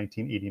did in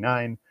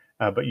 1989,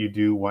 but you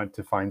do want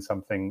to find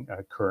something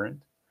current.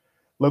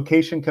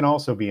 Location can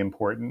also be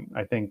important.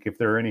 I think if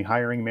there are any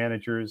hiring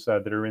managers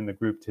that are in the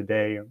group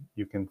today,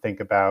 you can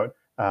think about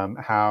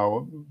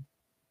how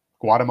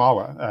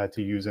Guatemala,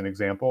 to use an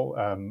example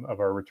of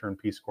our Return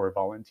Peace Corps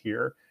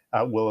volunteer,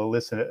 will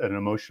elicit an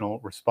emotional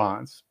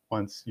response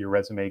once your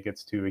resume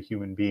gets to a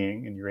human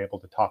being and you're able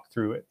to talk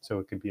through it. So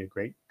it could be a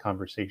great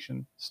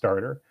conversation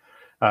starter.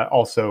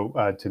 Also,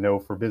 to know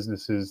for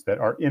businesses that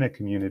are in a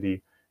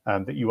community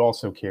that you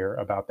also care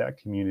about that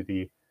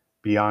community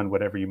beyond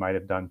whatever you might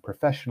have done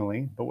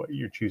professionally, but what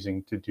you're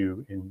choosing to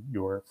do in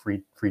your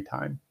free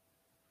time.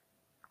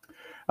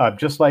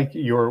 Just like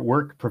your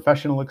work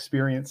professional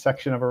experience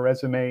section of a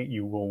resume,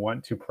 you will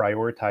want to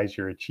prioritize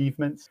your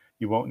achievements.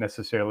 You won't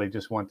necessarily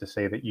just want to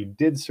say that you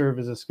did serve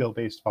as a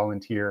skill-based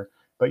volunteer,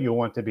 but you'll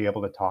want to be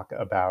able to talk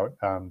about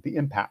the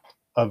impact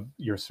of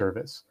your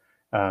service.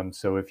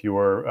 So if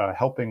you're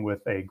helping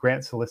with a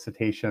grant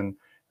solicitation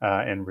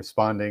and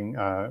responding,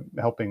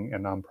 helping a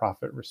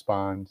nonprofit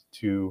respond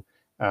to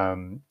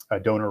a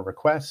donor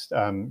request,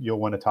 you'll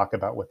want to talk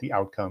about what the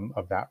outcome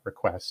of that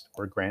request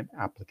or grant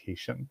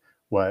application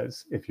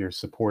was. If you're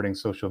supporting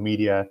social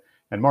media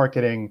and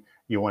marketing,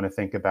 you want to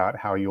think about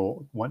how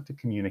you'll want to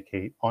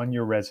communicate on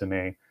your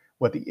resume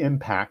what the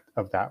impact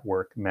of that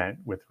work meant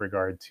with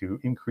regard to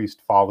increased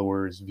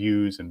followers,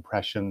 views,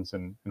 impressions,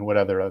 and what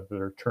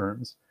other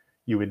terms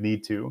you would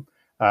need to.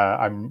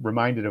 I'm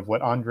reminded of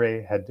what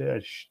Andre had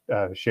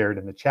shared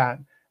in the chat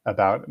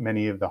about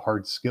many of the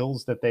hard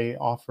skills that they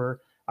offer.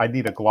 I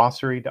need a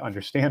glossary to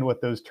understand what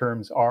those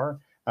terms are.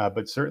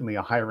 But certainly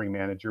a hiring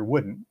manager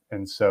wouldn't.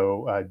 And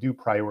so do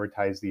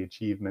prioritize the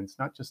achievements,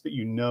 not just that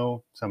you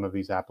know some of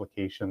these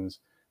applications,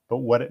 but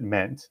what it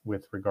meant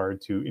with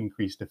regard to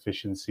increased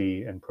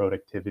efficiency and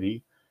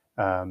productivity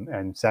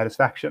and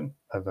satisfaction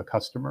of a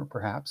customer,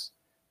 perhaps,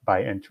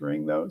 by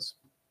entering those.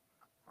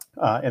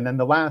 And then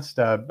the last,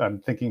 I'm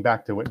thinking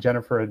back to what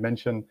Jennifer had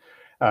mentioned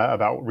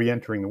about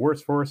re-entering the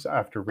workforce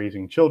after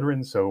raising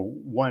children. So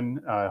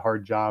one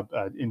hard job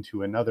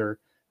into another.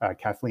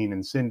 Kathleen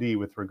and Cindy,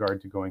 with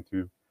regard to going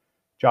through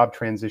job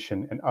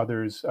transition and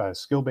others,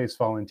 skill-based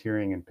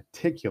volunteering in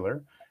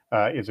particular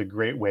is a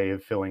great way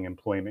of filling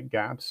employment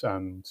gaps,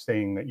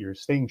 you're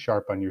staying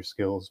sharp on your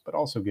skills, but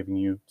also giving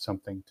you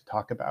something to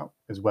talk about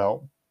as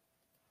well.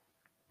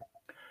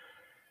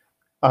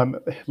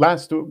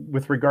 Last,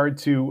 with regard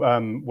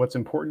to what's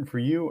important for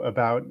you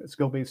about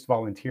skill-based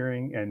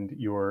volunteering and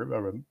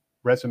your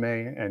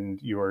resume and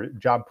your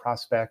job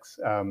prospects,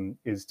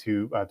 is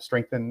to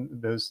strengthen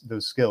those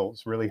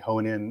skills, really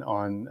hone in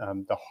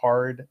on the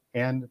hard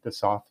and the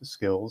soft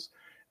skills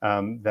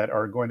that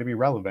are going to be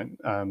relevant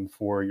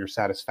for your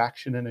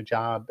satisfaction in a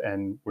job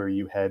and where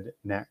you head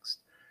next.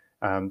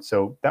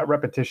 So that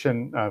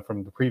repetition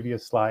from the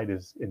previous slide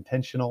is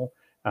intentional.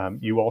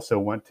 You also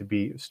want to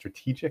be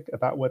strategic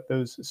about what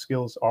those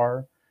skills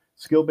are.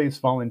 Skill-based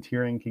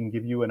volunteering can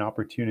give you an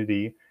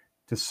opportunity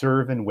to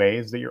serve in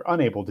ways that you're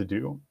unable to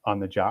do on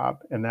the job.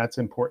 And that's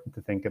important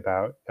to think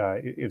about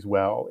as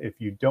well.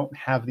 If you don't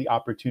have the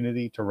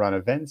opportunity to run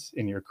events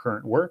in your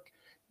current work,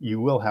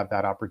 you will have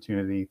that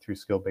opportunity through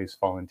skill-based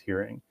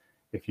volunteering.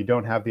 If you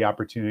don't have the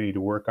opportunity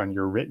to work on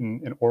your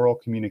written and oral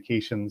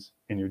communications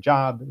in your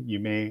job, you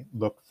may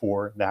look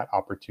for that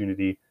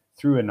opportunity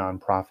through a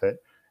nonprofit,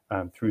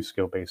 through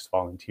skill-based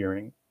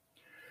volunteering.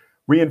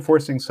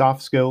 Reinforcing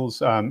soft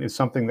skills is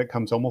something that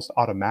comes almost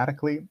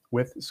automatically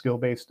with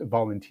skill-based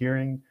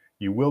volunteering.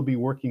 You will be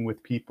working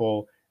with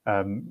people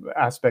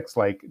Aspects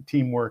like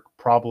teamwork,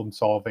 problem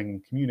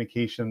solving,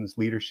 communications,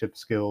 leadership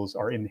skills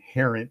are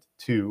inherent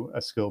to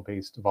a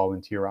skill-based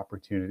volunteer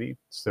opportunity.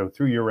 So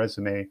through your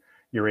resume,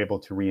 you're able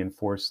to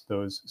reinforce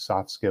those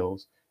soft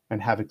skills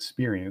and have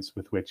experience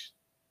with which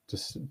to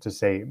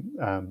say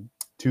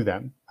to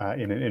them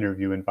in an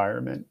interview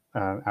environment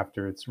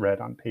after it's read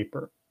on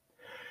paper.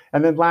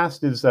 And then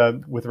last is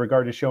with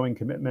regard to showing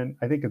commitment,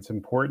 I think it's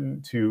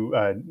important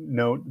to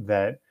note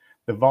that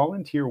the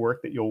volunteer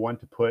work that you'll want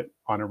to put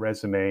on a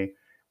resume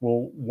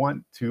will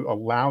want to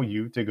allow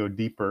you to go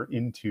deeper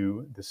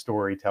into the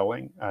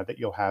storytelling that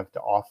you'll have to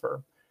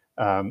offer.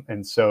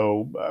 And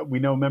so we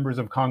know members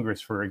of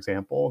Congress, for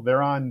example,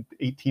 they're on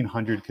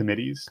 1,800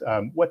 committees.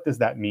 What does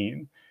that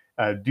mean?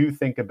 Do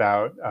think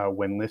about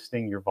when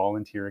listing your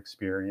volunteer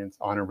experience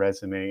on a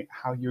resume,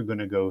 how you're going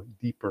to go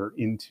deeper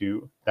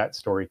into that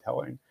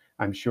storytelling.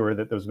 I'm sure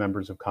that those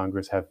members of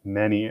Congress have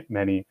many,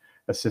 many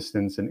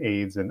assistants and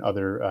aides and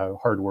other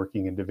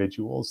hardworking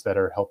individuals that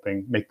are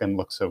helping make them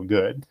look so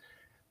good.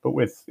 But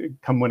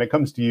when it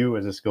comes to you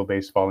as a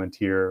skill-based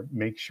volunteer,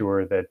 make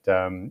sure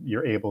that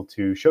you're able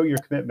to show your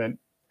commitment.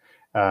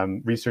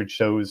 Research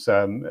shows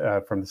from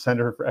the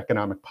Center for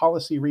Economic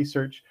Policy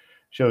Research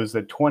shows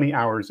that 20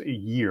 hours a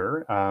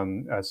year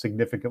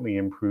significantly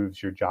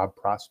improves your job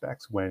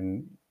prospects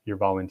when your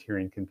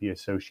volunteering can be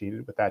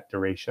associated with that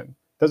duration.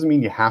 Doesn't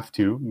mean you have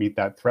to meet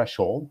that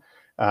threshold,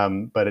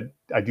 but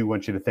I do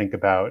want you to think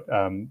about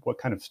what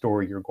kind of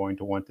story you're going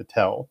to want to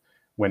tell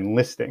when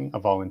listing a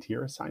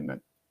volunteer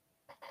assignment.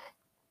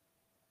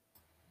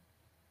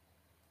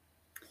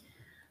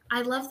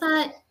 I love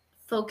that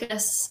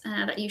focus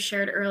that you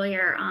shared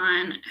earlier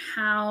on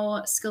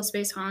how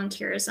skills-based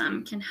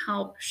volunteerism can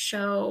help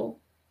show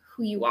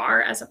who you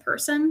are as a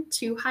person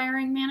to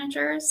hiring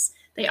managers.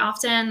 They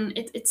often,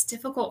 it's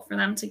difficult for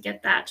them to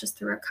get that just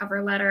through a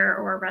cover letter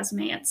or a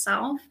resume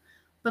itself.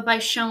 But by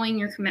showing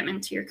your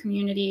commitment to your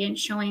community and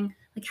showing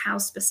like how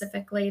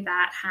specifically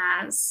that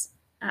has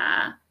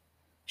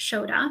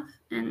showed up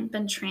and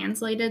been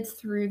translated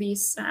through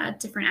these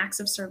different acts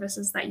of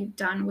services that you've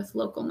done with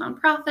local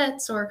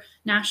nonprofits or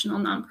national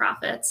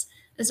nonprofits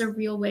is a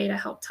real way to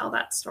help tell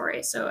that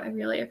story. So I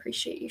really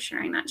appreciate you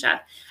sharing that,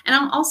 Jeff. And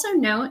I'll also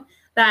note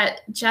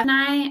that Jeff and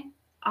I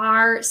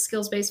are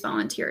skills-based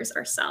volunteers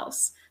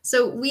ourselves.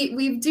 So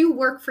we do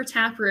work for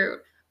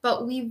Taproot,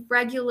 but we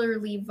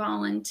regularly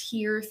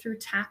volunteer through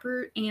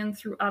Taproot and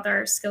through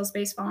other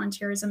skills-based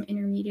volunteerism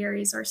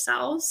intermediaries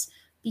ourselves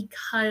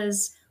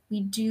because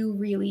we do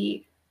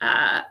really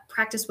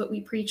practice what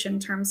we preach in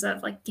terms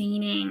of like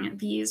gaining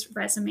these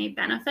resume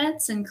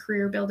benefits and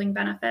career building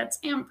benefits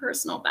and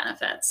personal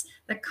benefits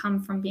that come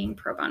from being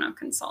pro bono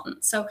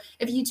consultants. So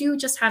if you do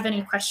just have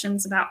any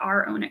questions about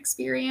our own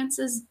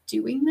experiences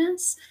doing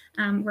this,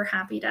 we're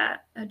happy to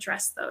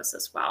address those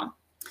as well.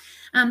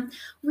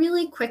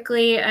 Really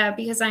quickly,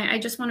 because I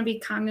just want to be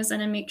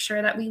cognizant and make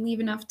sure that we leave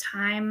enough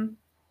time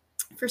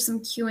for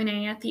some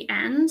Q&A at the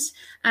end,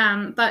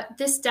 but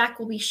this deck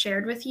will be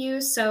shared with you.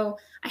 So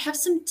I have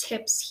some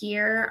tips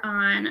here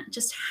on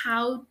just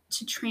how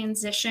to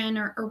transition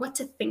or what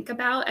to think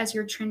about as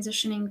you're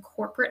transitioning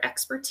corporate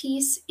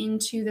expertise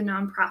into the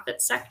nonprofit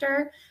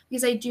sector,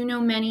 because I do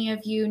know many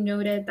of you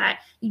noted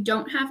that you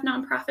don't have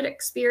nonprofit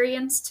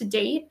experience to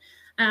date.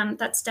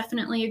 That's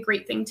definitely a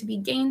great thing to be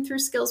gained through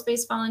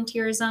skills-based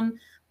volunteerism,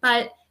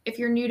 but if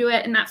you're new to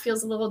it and that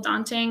feels a little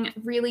daunting,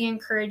 really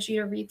encourage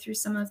you to read through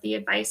some of the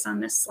advice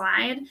on this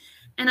slide.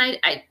 And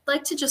I'd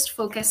like to just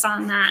focus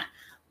on that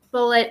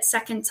bullet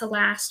second to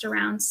last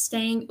around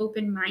staying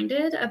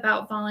open-minded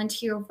about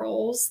volunteer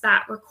roles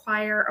that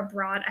require a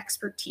broad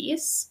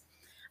expertise.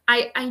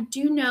 I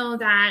do know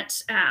that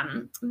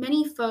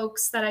many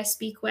folks that I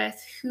speak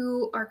with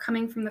who are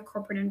coming from the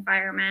corporate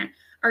environment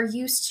are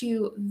used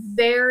to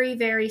very,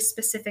 very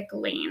specific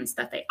lanes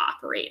that they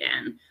operate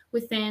in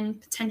within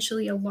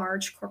potentially a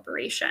large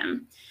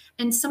corporation.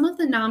 And some of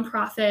the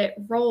nonprofit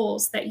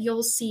roles that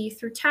you'll see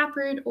through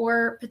Taproot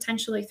or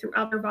potentially through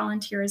other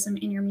volunteerism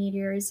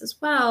intermediaries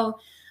as well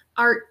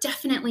are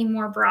definitely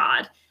more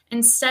broad.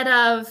 Instead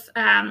of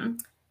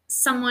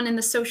someone in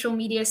the social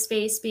media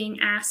space being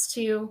asked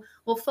to,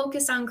 well,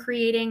 focus on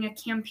creating a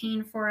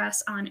campaign for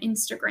us on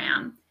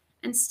Instagram.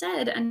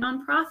 Instead, a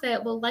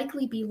nonprofit will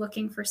likely be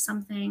looking for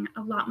something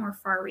a lot more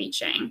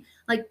far-reaching.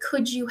 Like,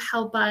 could you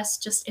help us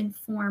just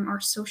inform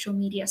our social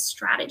media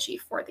strategy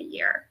for the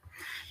year?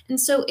 And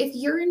so if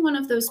you're in one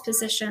of those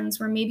positions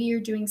where maybe you're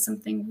doing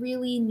something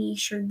really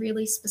niche or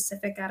really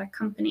specific at a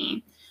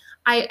company,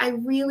 I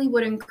really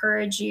would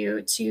encourage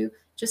you to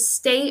just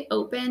stay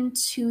open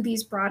to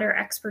these broader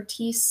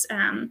expertise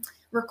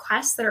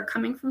requests that are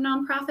coming from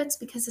nonprofits,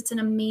 because it's an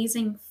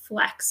amazing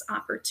flex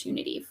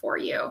opportunity for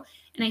you.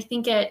 And I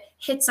think it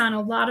hits on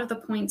a lot of the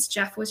points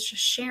Jeff was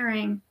just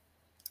sharing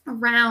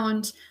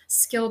around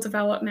skill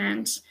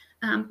development,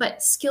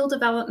 but skill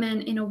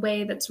development in a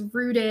way that's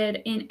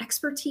rooted in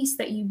expertise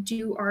that you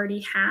do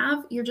already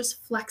have. You're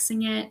just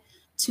flexing it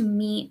to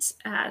meet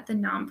the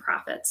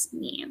nonprofit's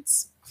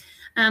needs.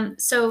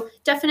 So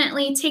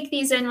definitely take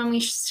these in when we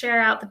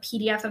share out the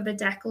PDF of the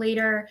deck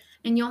later,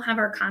 and you'll have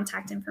our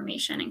contact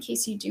information in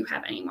case you do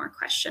have any more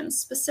questions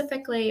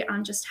specifically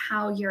on just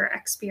how your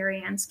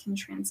experience can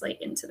translate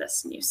into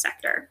this new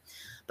sector.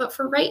 But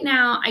for right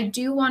now, I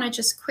do want to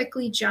just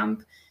quickly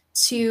jump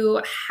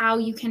to how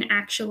you can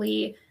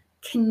actually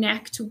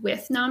connect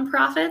with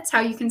nonprofits, how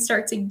you can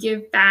start to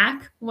give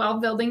back while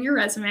building your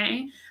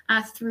resume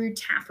through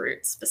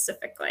Taproot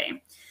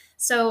specifically.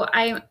 So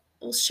I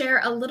will share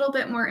a little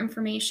bit more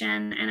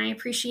information, and I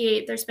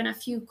appreciate there's been a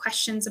few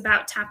questions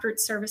about Taproot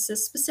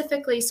services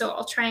specifically, so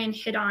I'll try and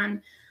hit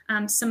on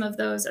some of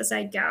those as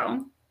I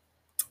go.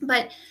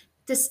 But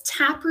this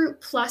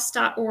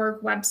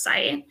taprootplus.org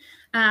website,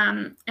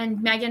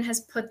 and Megan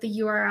has put the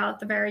URL at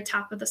the very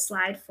top of the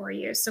slide for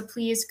you. So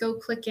please go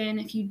click in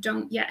if you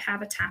don't yet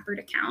have a Taproot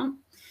account.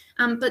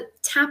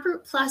 But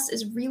Taproot Plus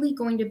is really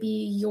going to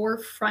be your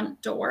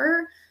front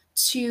door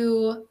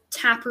to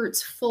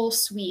Taproot's full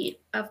suite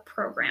of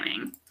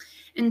programming.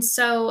 And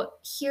so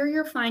here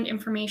you'll find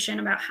information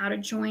about how to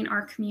join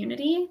our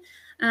community.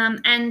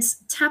 And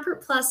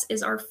Taproot Plus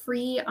is our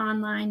free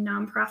online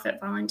nonprofit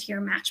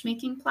volunteer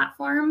matchmaking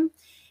platform.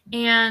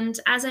 And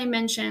as I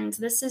mentioned,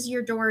 this is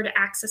your door to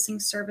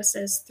accessing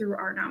services through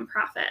our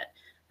nonprofit.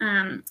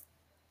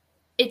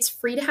 It's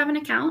free to have an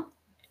account.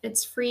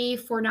 It's free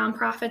for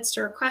nonprofits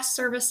to request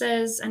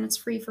services, and it's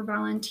free for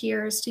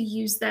volunteers to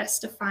use this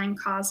to find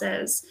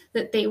causes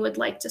that they would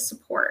like to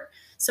support.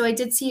 So I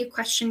did see a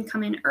question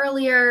come in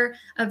earlier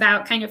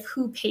about kind of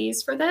who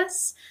pays for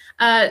this.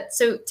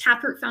 So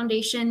Taproot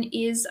Foundation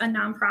is a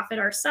nonprofit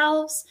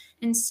ourselves,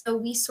 and so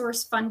we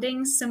source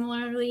funding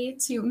similarly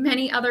to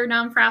many other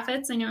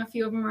nonprofits. I know a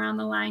few of them are on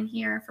the line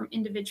here, from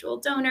individual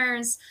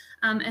donors,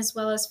 as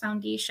well as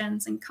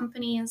foundations and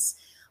companies.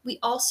 We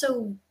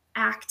also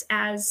act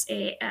as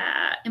a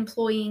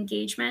employee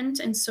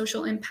engagement and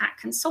social impact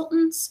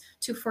consultants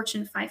to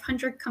Fortune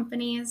 500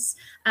 companies.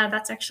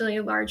 That's actually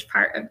a large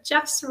part of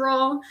Jeff's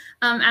role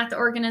at the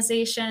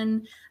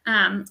organization.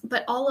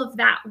 But all of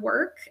that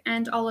work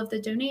and all of the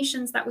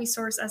donations that we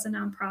source as a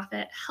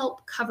nonprofit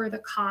help cover the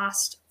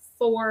cost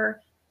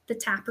for the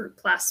Taproot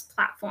Plus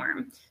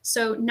platform.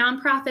 So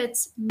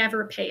nonprofits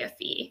never pay a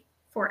fee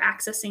for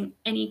accessing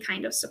any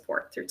kind of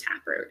support through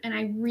Taproot. And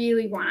I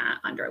really want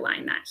to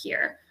underline that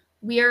here.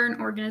 We are an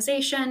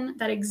organization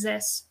that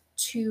exists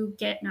to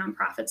get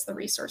nonprofits the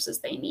resources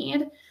they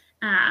need.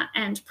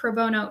 And pro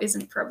bono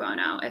isn't pro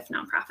bono if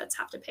nonprofits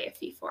have to pay a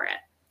fee for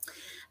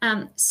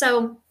it.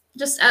 So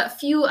just a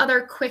few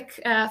other quick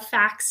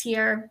facts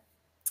here.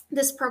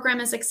 This program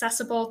is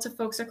accessible to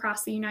folks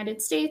across the United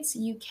States,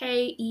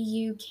 UK,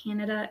 EU,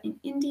 Canada, and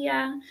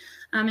India.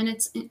 And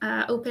it's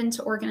open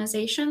to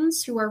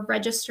organizations who are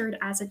registered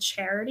as a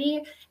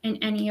charity in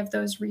any of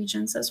those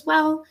regions as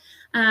well.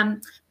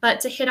 But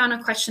to hit on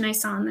a question I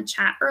saw in the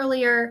chat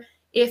earlier,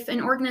 if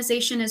an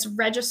organization is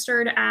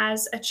registered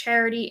as a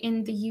charity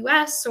in the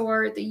US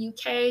or the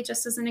UK,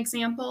 just as an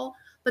example,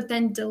 but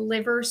then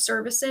deliver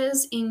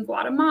services in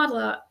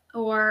Guatemala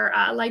or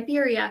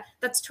Liberia,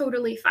 that's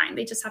totally fine.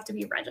 They just have to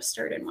be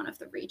registered in one of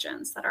the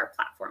regions that our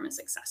platform is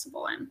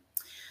accessible in.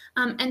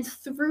 And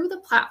through the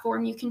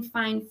platform, you can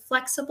find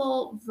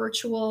flexible,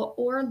 virtual,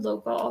 or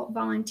local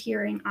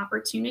volunteering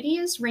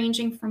opportunities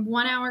ranging from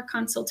 1-hour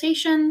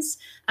consultations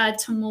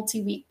to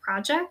multi-week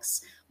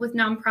projects with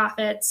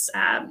nonprofits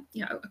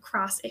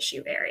across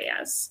issue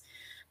areas.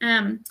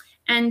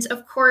 And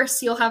of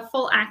course, you'll have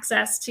full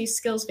access to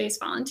skills-based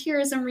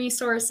volunteerism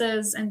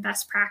resources and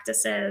best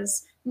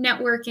practices,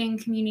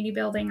 networking, community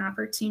building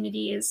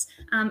opportunities,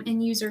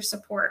 and user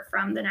support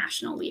from the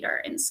national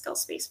leader in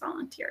skills-based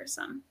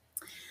volunteerism.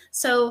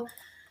 So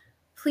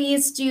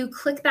please do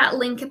click that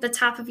link at the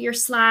top of your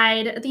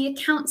slide. The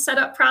account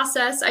setup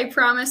process, I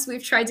promise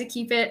we've tried to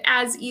keep it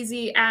as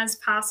easy as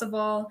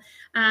possible.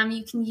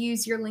 You can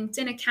use your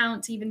LinkedIn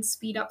account to even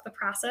speed up the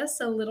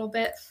process a little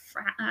bit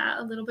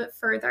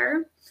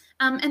further.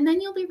 And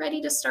then you'll be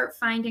ready to start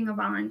finding a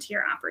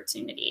volunteer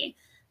opportunity.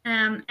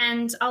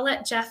 And I'll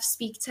let Jeff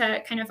speak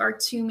to kind of our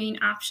two main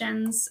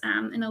options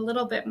in a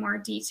little bit more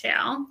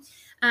detail.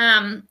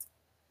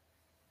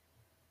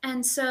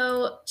 And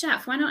so,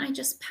 Jeff, why don't I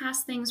just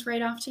pass things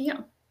right off to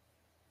you?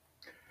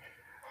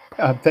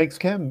 Thanks,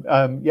 Kim.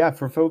 Yeah,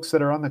 for folks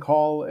that are on the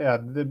call,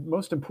 the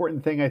most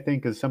important thing I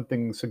think is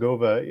something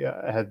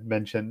Segova had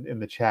mentioned in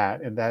the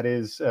chat, and that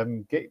is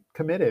get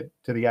committed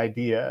to the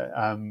idea.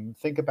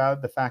 Think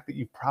about the fact that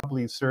you've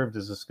probably served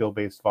as a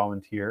skill-based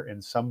volunteer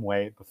in some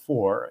way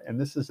before, and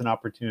this is an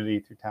opportunity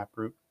through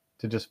Taproot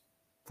to just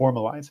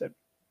formalize it.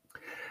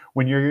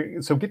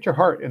 So get your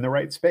heart in the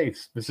right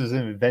space. This is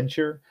an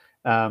adventure.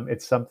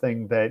 It's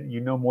something that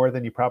you know more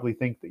than you probably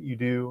think that you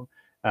do.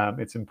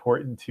 It's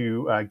important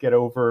to get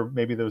over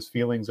maybe those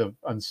feelings of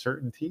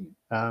uncertainty.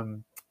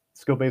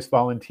 Skill-based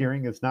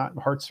volunteering is not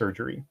heart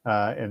surgery.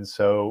 And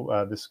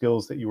so the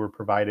skills that you were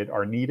provided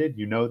are needed.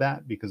 You know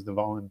that because the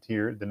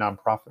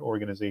nonprofit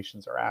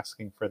organizations are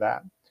asking for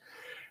that.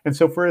 And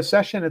so for a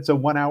session, it's a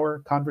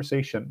 1-hour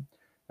conversation.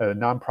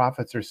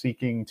 Nonprofits are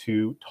seeking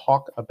to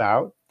talk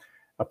about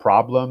a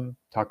problem,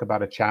 talk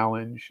about a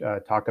challenge,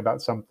 talk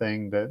about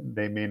something that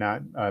they may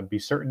not be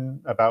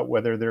certain about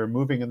whether they're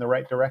moving in the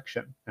right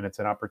direction. And it's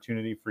an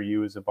opportunity for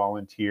you as a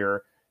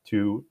volunteer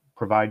to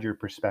provide your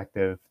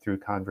perspective through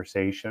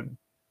conversation.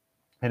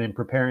 And in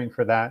preparing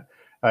for that,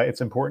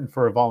 it's important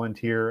for a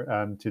volunteer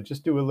to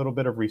just do a little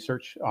bit of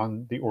research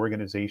on the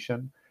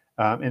organization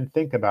and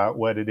think about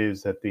what it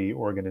is that the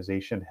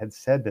organization had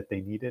said that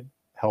they needed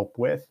help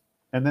with.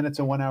 And then it's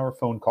a 1 hour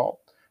phone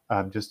call,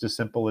 just as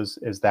simple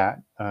as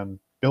that,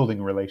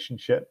 building a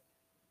relationship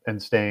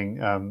and staying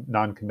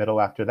non-committal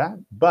after that.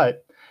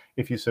 But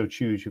if you so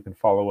choose, you can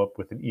follow up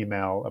with an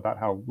email about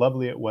how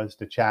lovely it was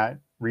to chat,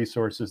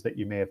 resources that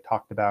you may have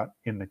talked about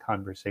in the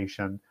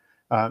conversation,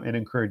 and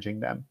encouraging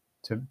them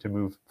to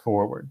move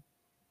forward.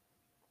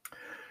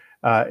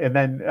 And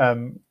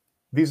then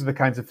these are the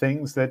kinds of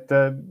things that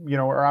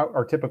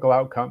are typical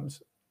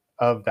outcomes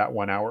of that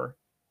 1 hour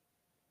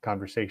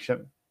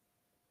conversation.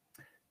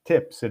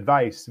 Tips,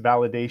 advice,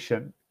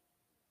 validation,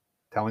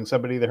 telling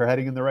somebody they're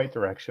heading in the right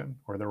direction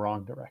or the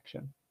wrong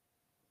direction.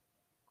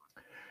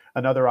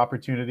 Another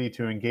opportunity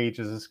to engage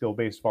as a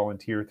skill-based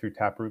volunteer through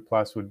Taproot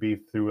Plus would be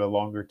through a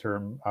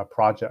longer-term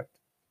project,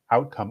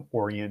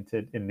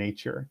 outcome-oriented in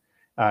nature.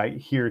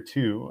 Here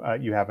too,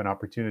 you have an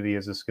opportunity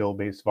as a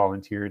skill-based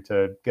volunteer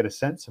to get a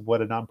sense of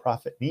what a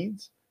nonprofit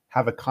needs,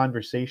 have a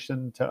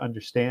conversation to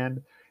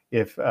understand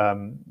if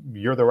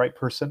you're the right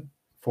person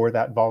for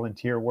that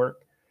volunteer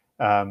work.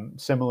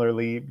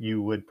 Similarly,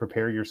 you would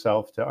prepare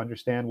yourself to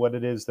understand what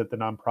it is that the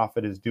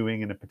nonprofit is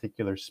doing in a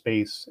particular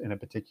space, in a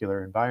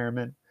particular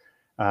environment.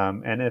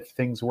 And if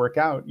things work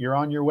out, you're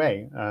on your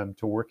way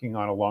to working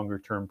on a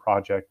longer-term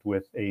project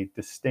with a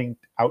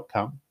distinct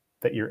outcome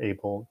that you're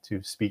able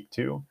to speak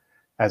to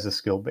as a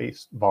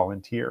skill-based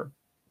volunteer.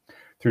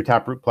 Through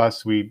Taproot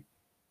Plus, we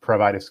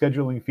provide a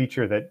scheduling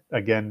feature that,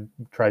 again,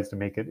 tries to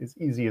make it as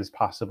easy as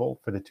possible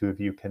for the two of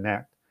you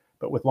connect.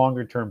 But with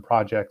longer-term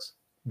projects,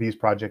 these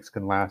projects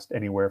can last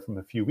anywhere from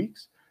a few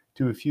weeks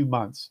to a few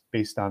months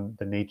based on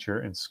the nature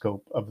and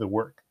scope of the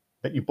work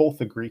that you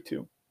both agree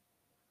to.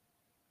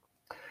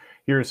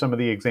 Here are some of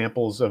the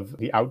examples of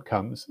the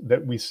outcomes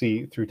that we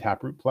see through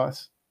Taproot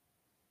Plus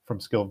from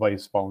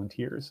skill-based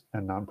volunteers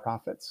and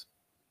nonprofits.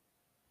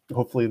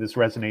 Hopefully this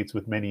resonates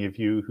with many of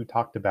you who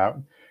talked about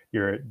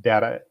your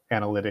data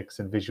analytics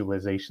and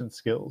visualization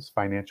skills,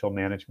 financial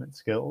management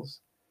skills.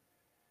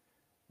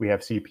 We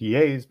have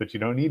CPAs, but you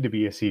don't need to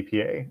be a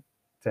CPA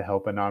to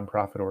help a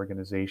nonprofit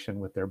organization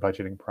with their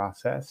budgeting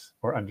process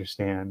or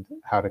understand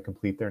how to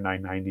complete their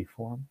 990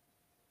 form.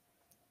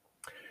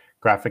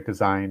 Graphic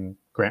design,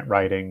 grant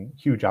writing,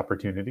 huge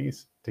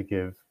opportunities to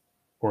give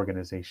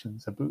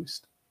organizations a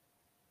boost.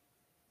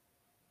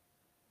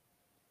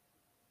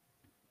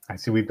 I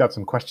see we've got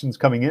some questions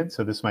coming in,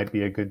 so this might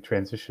be a good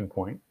transition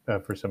point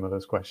for some of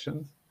those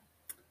questions.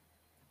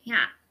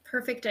 Yeah,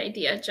 perfect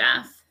idea,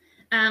 Jeff.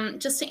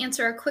 Just to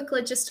answer a quick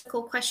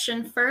logistical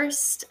question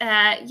first,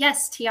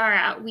 yes,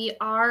 Tiara, we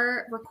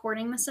are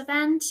recording this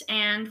event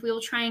and we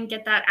will try and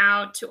get that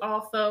out to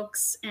all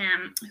folks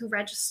who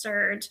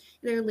registered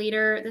either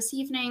later this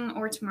evening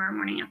or tomorrow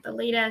morning at the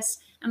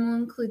latest, and we'll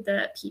include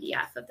the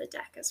PDF of the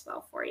deck as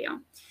well for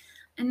you.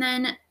 And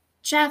then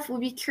Jeff, we'll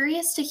be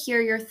curious to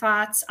hear your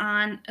thoughts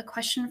on a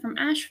question from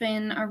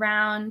Ashvin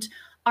around,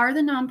 are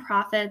the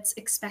nonprofits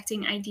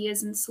expecting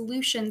ideas and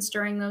solutions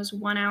during those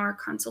 1 hour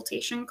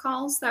consultation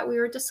calls that we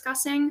were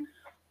discussing?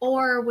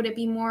 Or would it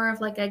be more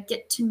of like a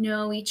get to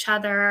know each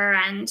other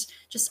and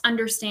just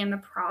understand the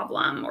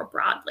problem more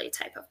broadly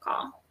type of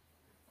call?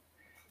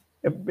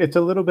 It's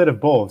a little bit of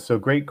both. So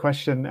great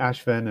question,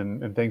 Ashvin,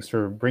 and thanks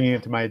for bringing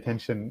it to my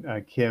attention,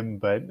 Kim.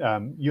 But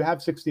you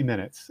have 60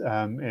 minutes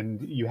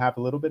and you have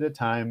a little bit of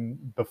time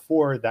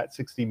before that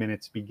 60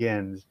 minutes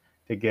begins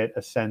to get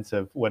a sense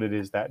of what it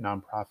is that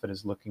nonprofit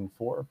is looking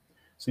for.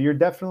 So you're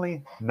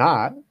definitely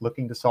not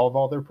looking to solve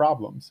all their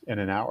problems in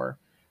an hour.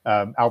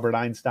 Albert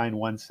Einstein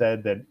once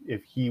said that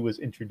if he was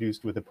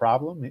introduced with a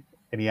problem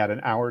and he had an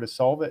hour to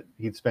solve it,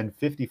 he'd spend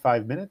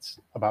 55 minutes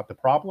about the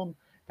problem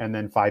and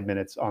then 5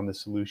 minutes on the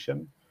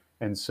solution.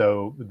 And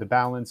so the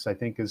balance, I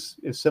think, is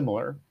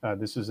similar.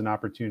 This is an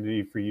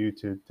opportunity for you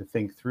to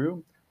think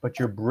through, but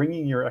you're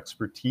bringing your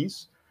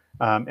expertise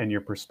and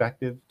your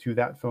perspective to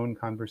that phone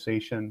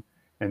conversation.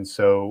 And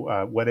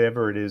so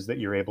whatever it is that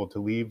you're able to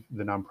leave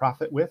the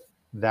nonprofit with,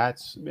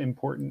 that's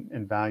important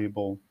and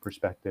valuable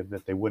perspective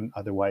that they wouldn't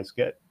otherwise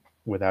get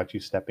without you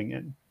stepping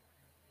in.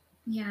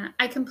 Yeah,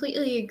 I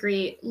completely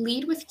agree.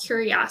 Lead with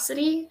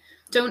curiosity.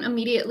 Don't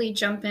immediately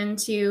jump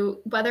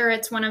into whether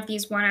it's one of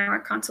these 1 hour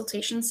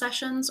consultation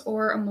sessions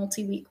or a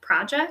multi-week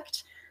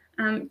project.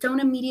 Don't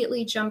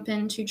immediately jump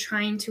into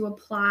trying to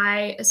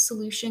apply a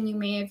solution you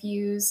may have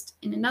used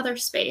in another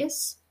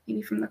space,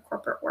 maybe from the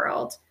corporate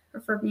world or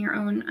from your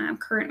own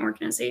current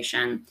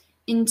organization,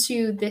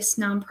 into this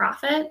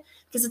nonprofit,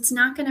 because it's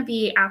not going to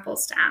be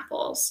apples to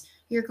apples.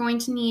 You're going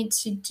to need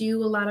to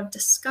do a lot of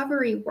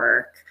discovery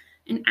work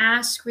and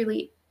ask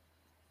really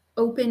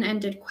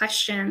open-ended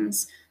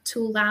questions to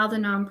allow the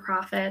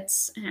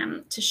nonprofits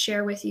to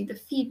share with you the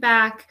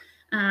feedback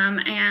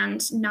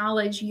and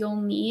knowledge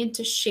you'll need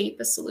to shape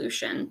a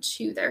solution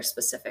to their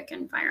specific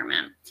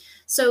environment.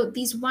 So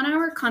these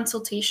 1-hour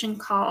consultation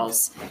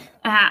calls,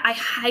 I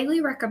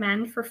highly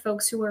recommend for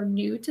folks who are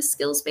new to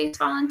skills-based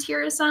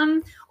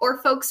volunteerism,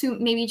 or folks who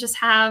maybe just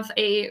have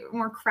a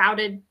more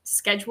crowded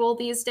schedule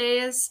these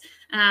days.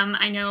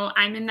 I know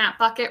I'm in that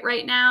bucket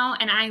right now,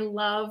 and I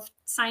love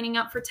signing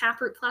up for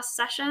Taproot Plus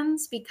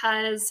sessions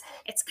because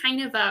it's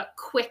kind of a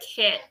quick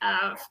hit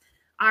of,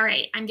 all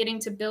right, I'm getting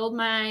to build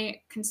my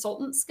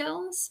consultant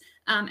skills,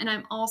 and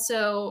I'm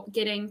also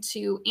getting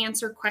to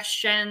answer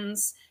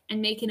questions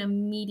and make an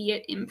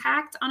immediate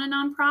impact on a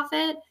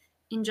nonprofit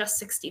in just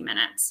 60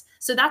 minutes.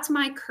 So that's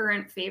my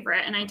current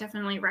favorite, and I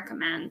definitely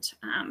recommend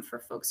for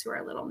folks who are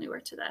a little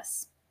newer to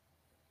this.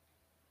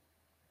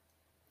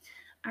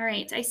 All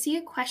right, I see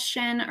a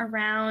question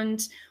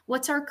around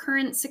what's our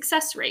current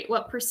success rate?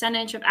 What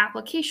percentage of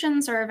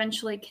applications are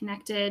eventually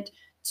connected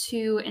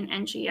to an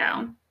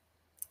NGO?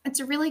 It's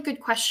a really good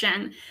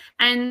question.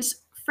 And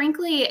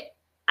frankly,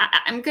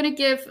 I'm going to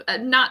give a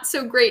not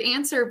so great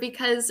answer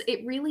because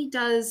it really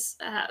does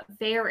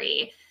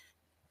vary.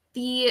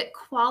 The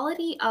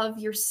quality of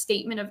your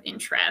statement of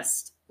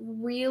interest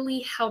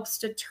really helps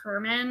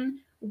determine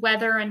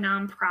whether a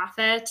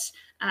nonprofit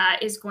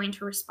is going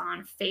to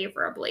respond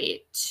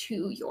favorably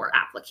to your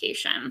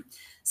application.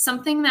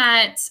 Something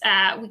that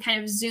we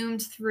kind of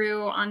zoomed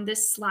through on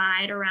this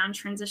slide around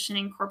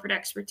transitioning corporate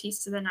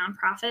expertise to the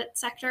nonprofit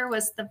sector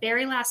was the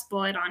very last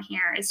bullet on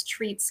here is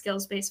treat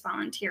skills-based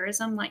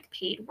volunteerism like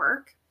paid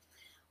work.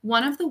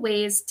 One of the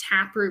ways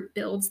Taproot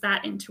builds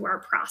that into our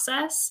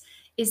process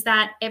is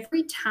that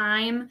every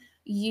time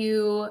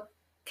you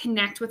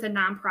connect with a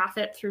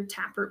nonprofit through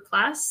Taproot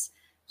Plus,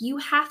 you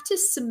have to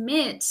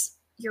submit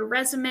your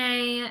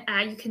resume.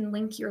 You can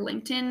link your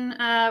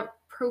LinkedIn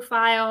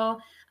profile,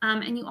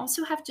 and you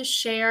also have to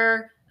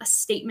share a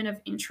statement of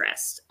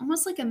interest,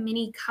 almost like a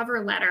mini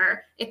cover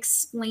letter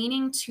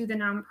explaining to the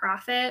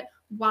nonprofit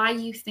why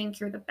you think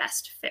you're the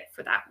best fit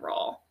for that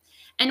role.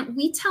 And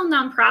we tell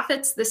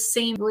nonprofits the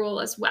same rule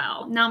as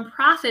well.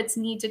 Nonprofits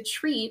need to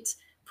treat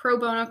pro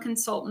bono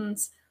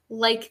consultants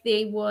like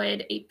they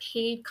would a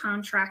paid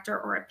contractor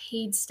or a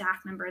paid staff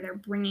member they're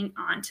bringing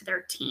onto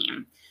their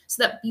team,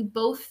 so that you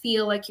both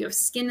feel like you have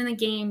skin in the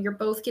game. You're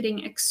both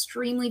getting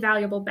extremely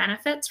valuable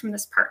benefits from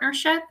this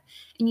partnership,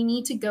 and you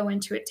need to go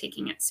into it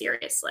taking it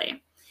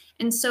seriously.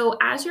 And so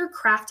as you're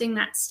crafting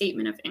that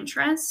statement of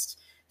interest,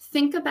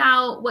 think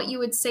about what you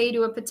would say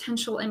to a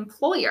potential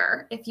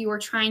employer if you were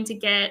trying to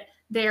get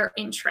their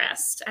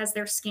interest as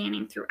they're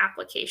scanning through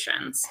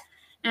applications.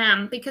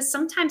 Because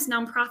sometimes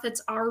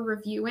nonprofits are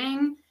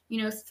reviewing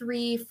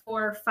 3,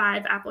 4,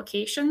 5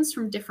 applications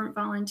from different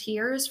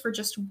volunteers for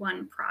just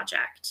one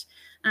project.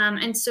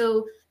 And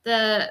so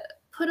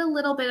put a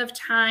little bit of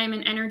time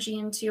and energy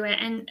into it,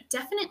 and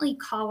definitely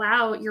call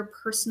out your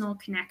personal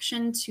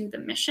connection to the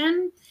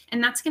mission.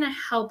 And that's going to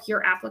help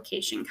your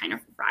application kind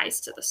of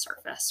rise to the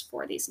surface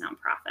for these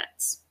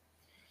nonprofits.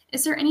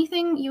 Is there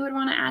anything you would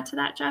want to add to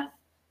that, Jeff?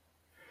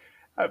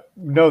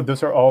 No,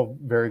 those are all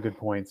very good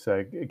points,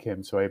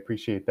 Kim. So I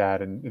appreciate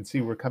that. And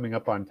see, we're coming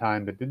up on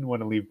time, but didn't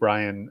want to leave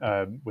Brian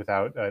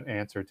without an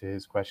answer to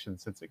his question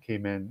since it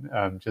came in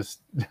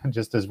just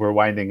as we're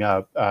winding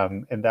up.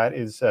 And that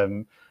is,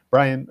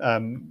 Brian,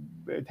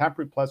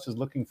 Taproot Plus is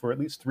looking for at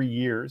least 3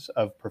 years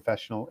of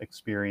professional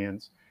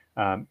experience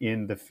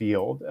in the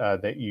field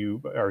that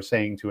you are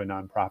saying to a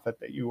nonprofit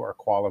that you are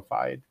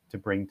qualified to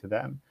bring to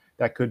them.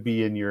 That could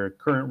be in your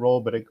current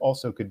role, but it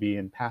also could be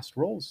in past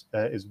roles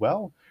as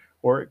well.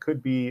 Or it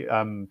could be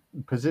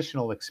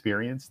positional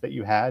experience that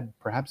you had,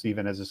 perhaps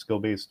even as a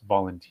skill-based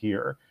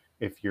volunteer,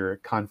 if you're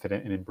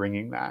confident in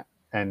bringing that.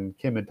 And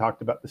Kim had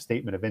talked about the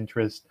statement of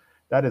interest.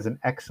 That is an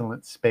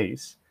excellent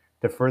space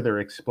to further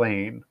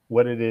explain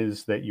what it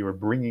is that you're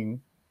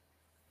bringing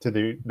to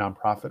the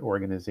nonprofit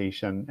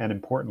organization, and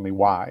importantly,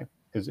 why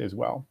as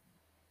well.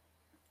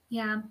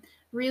 Yeah,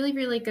 really,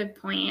 really good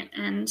point.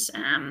 And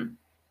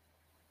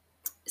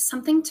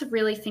something to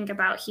really think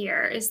about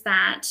here is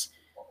that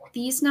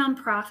these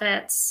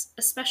nonprofits,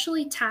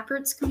 especially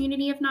Taproot's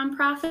community of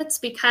nonprofits,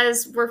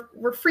 because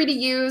we're free to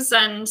use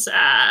and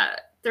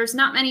there's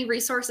not many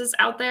resources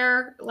out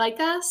there like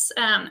us.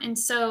 And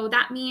so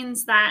that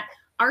means that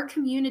our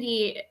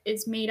community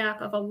is made up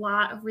of a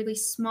lot of really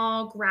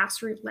small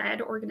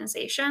grassroots-led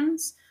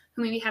organizations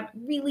who maybe have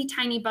really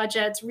tiny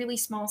budgets, really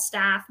small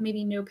staff,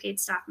 maybe no paid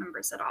staff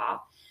members at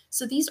all.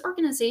 So these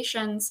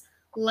organizations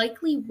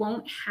likely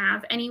won't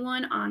have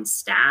anyone on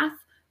staff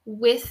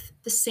with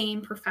the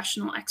same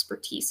professional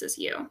expertise as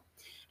you.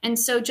 And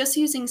so just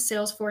using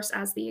Salesforce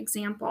as the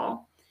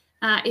example,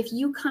 if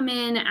you come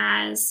in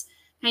as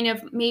kind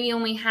of maybe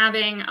only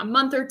having a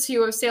month or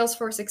 2 of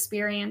Salesforce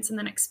experience and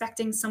then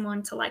expecting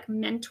someone to like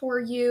mentor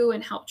you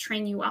and help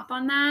train you up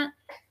on that,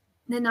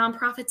 the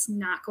nonprofit's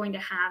not going to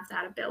have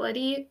that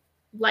ability,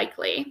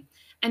 likely.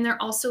 And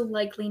they're also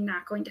likely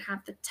not going to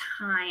have the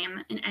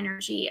time and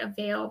energy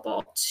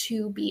available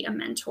to be a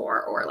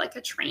mentor or like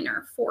a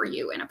trainer for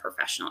you in a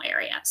professional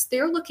area. So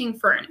they're looking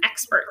for an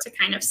expert to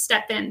kind of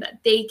step in that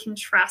they can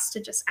trust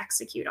to just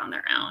execute on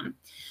their own.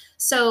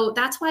 So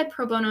that's why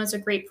pro bono is a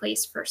great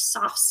place for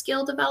soft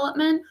skill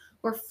development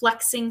or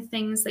flexing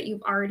things that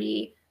you've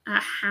already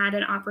had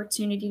an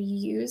opportunity to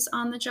use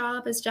on the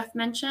job, as Jeff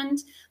mentioned,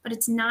 but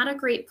it's not a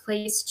great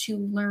place to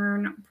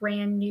learn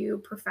brand new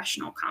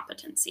professional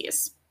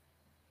competencies.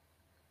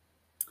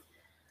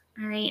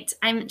 All right,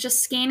 I'm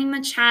just scanning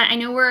the chat. I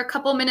know we're a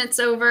couple minutes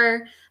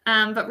over,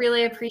 but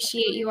really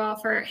appreciate you all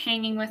for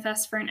hanging with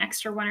us for an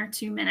extra 1 or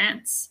 2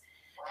 minutes.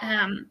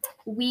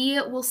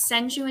 We will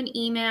send you an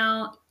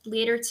email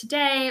later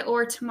today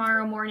or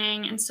tomorrow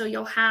morning, and so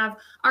you'll have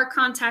our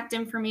contact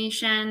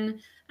information.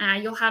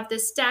 You'll have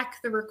this deck,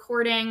 the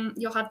recording.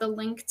 You'll have the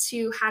link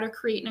to how to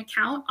create an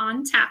account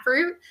on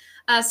Taproot.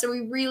 So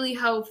we really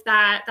hope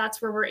that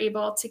that's where we're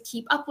able to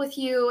keep up with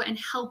you and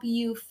help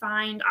you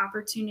find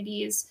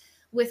opportunities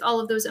with all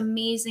of those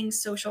amazing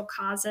social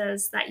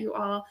causes that you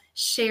all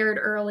shared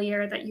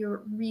earlier that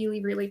you're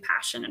really, really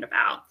passionate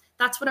about.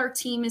 That's what our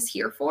team is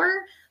here for.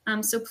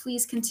 So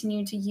please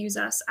continue to use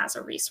us as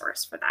a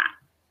resource for that.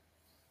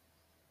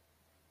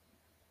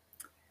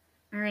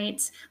 All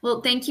right. Well,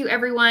 thank you,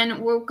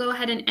 everyone. We'll go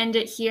ahead and end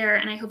it here,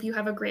 and I hope you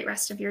have a great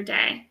rest of your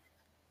day.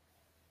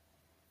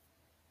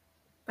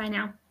 Bye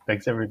now.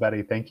 Thanks,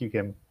 everybody. Thank you,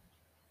 Kim.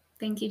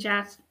 Thank you,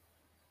 Jeff.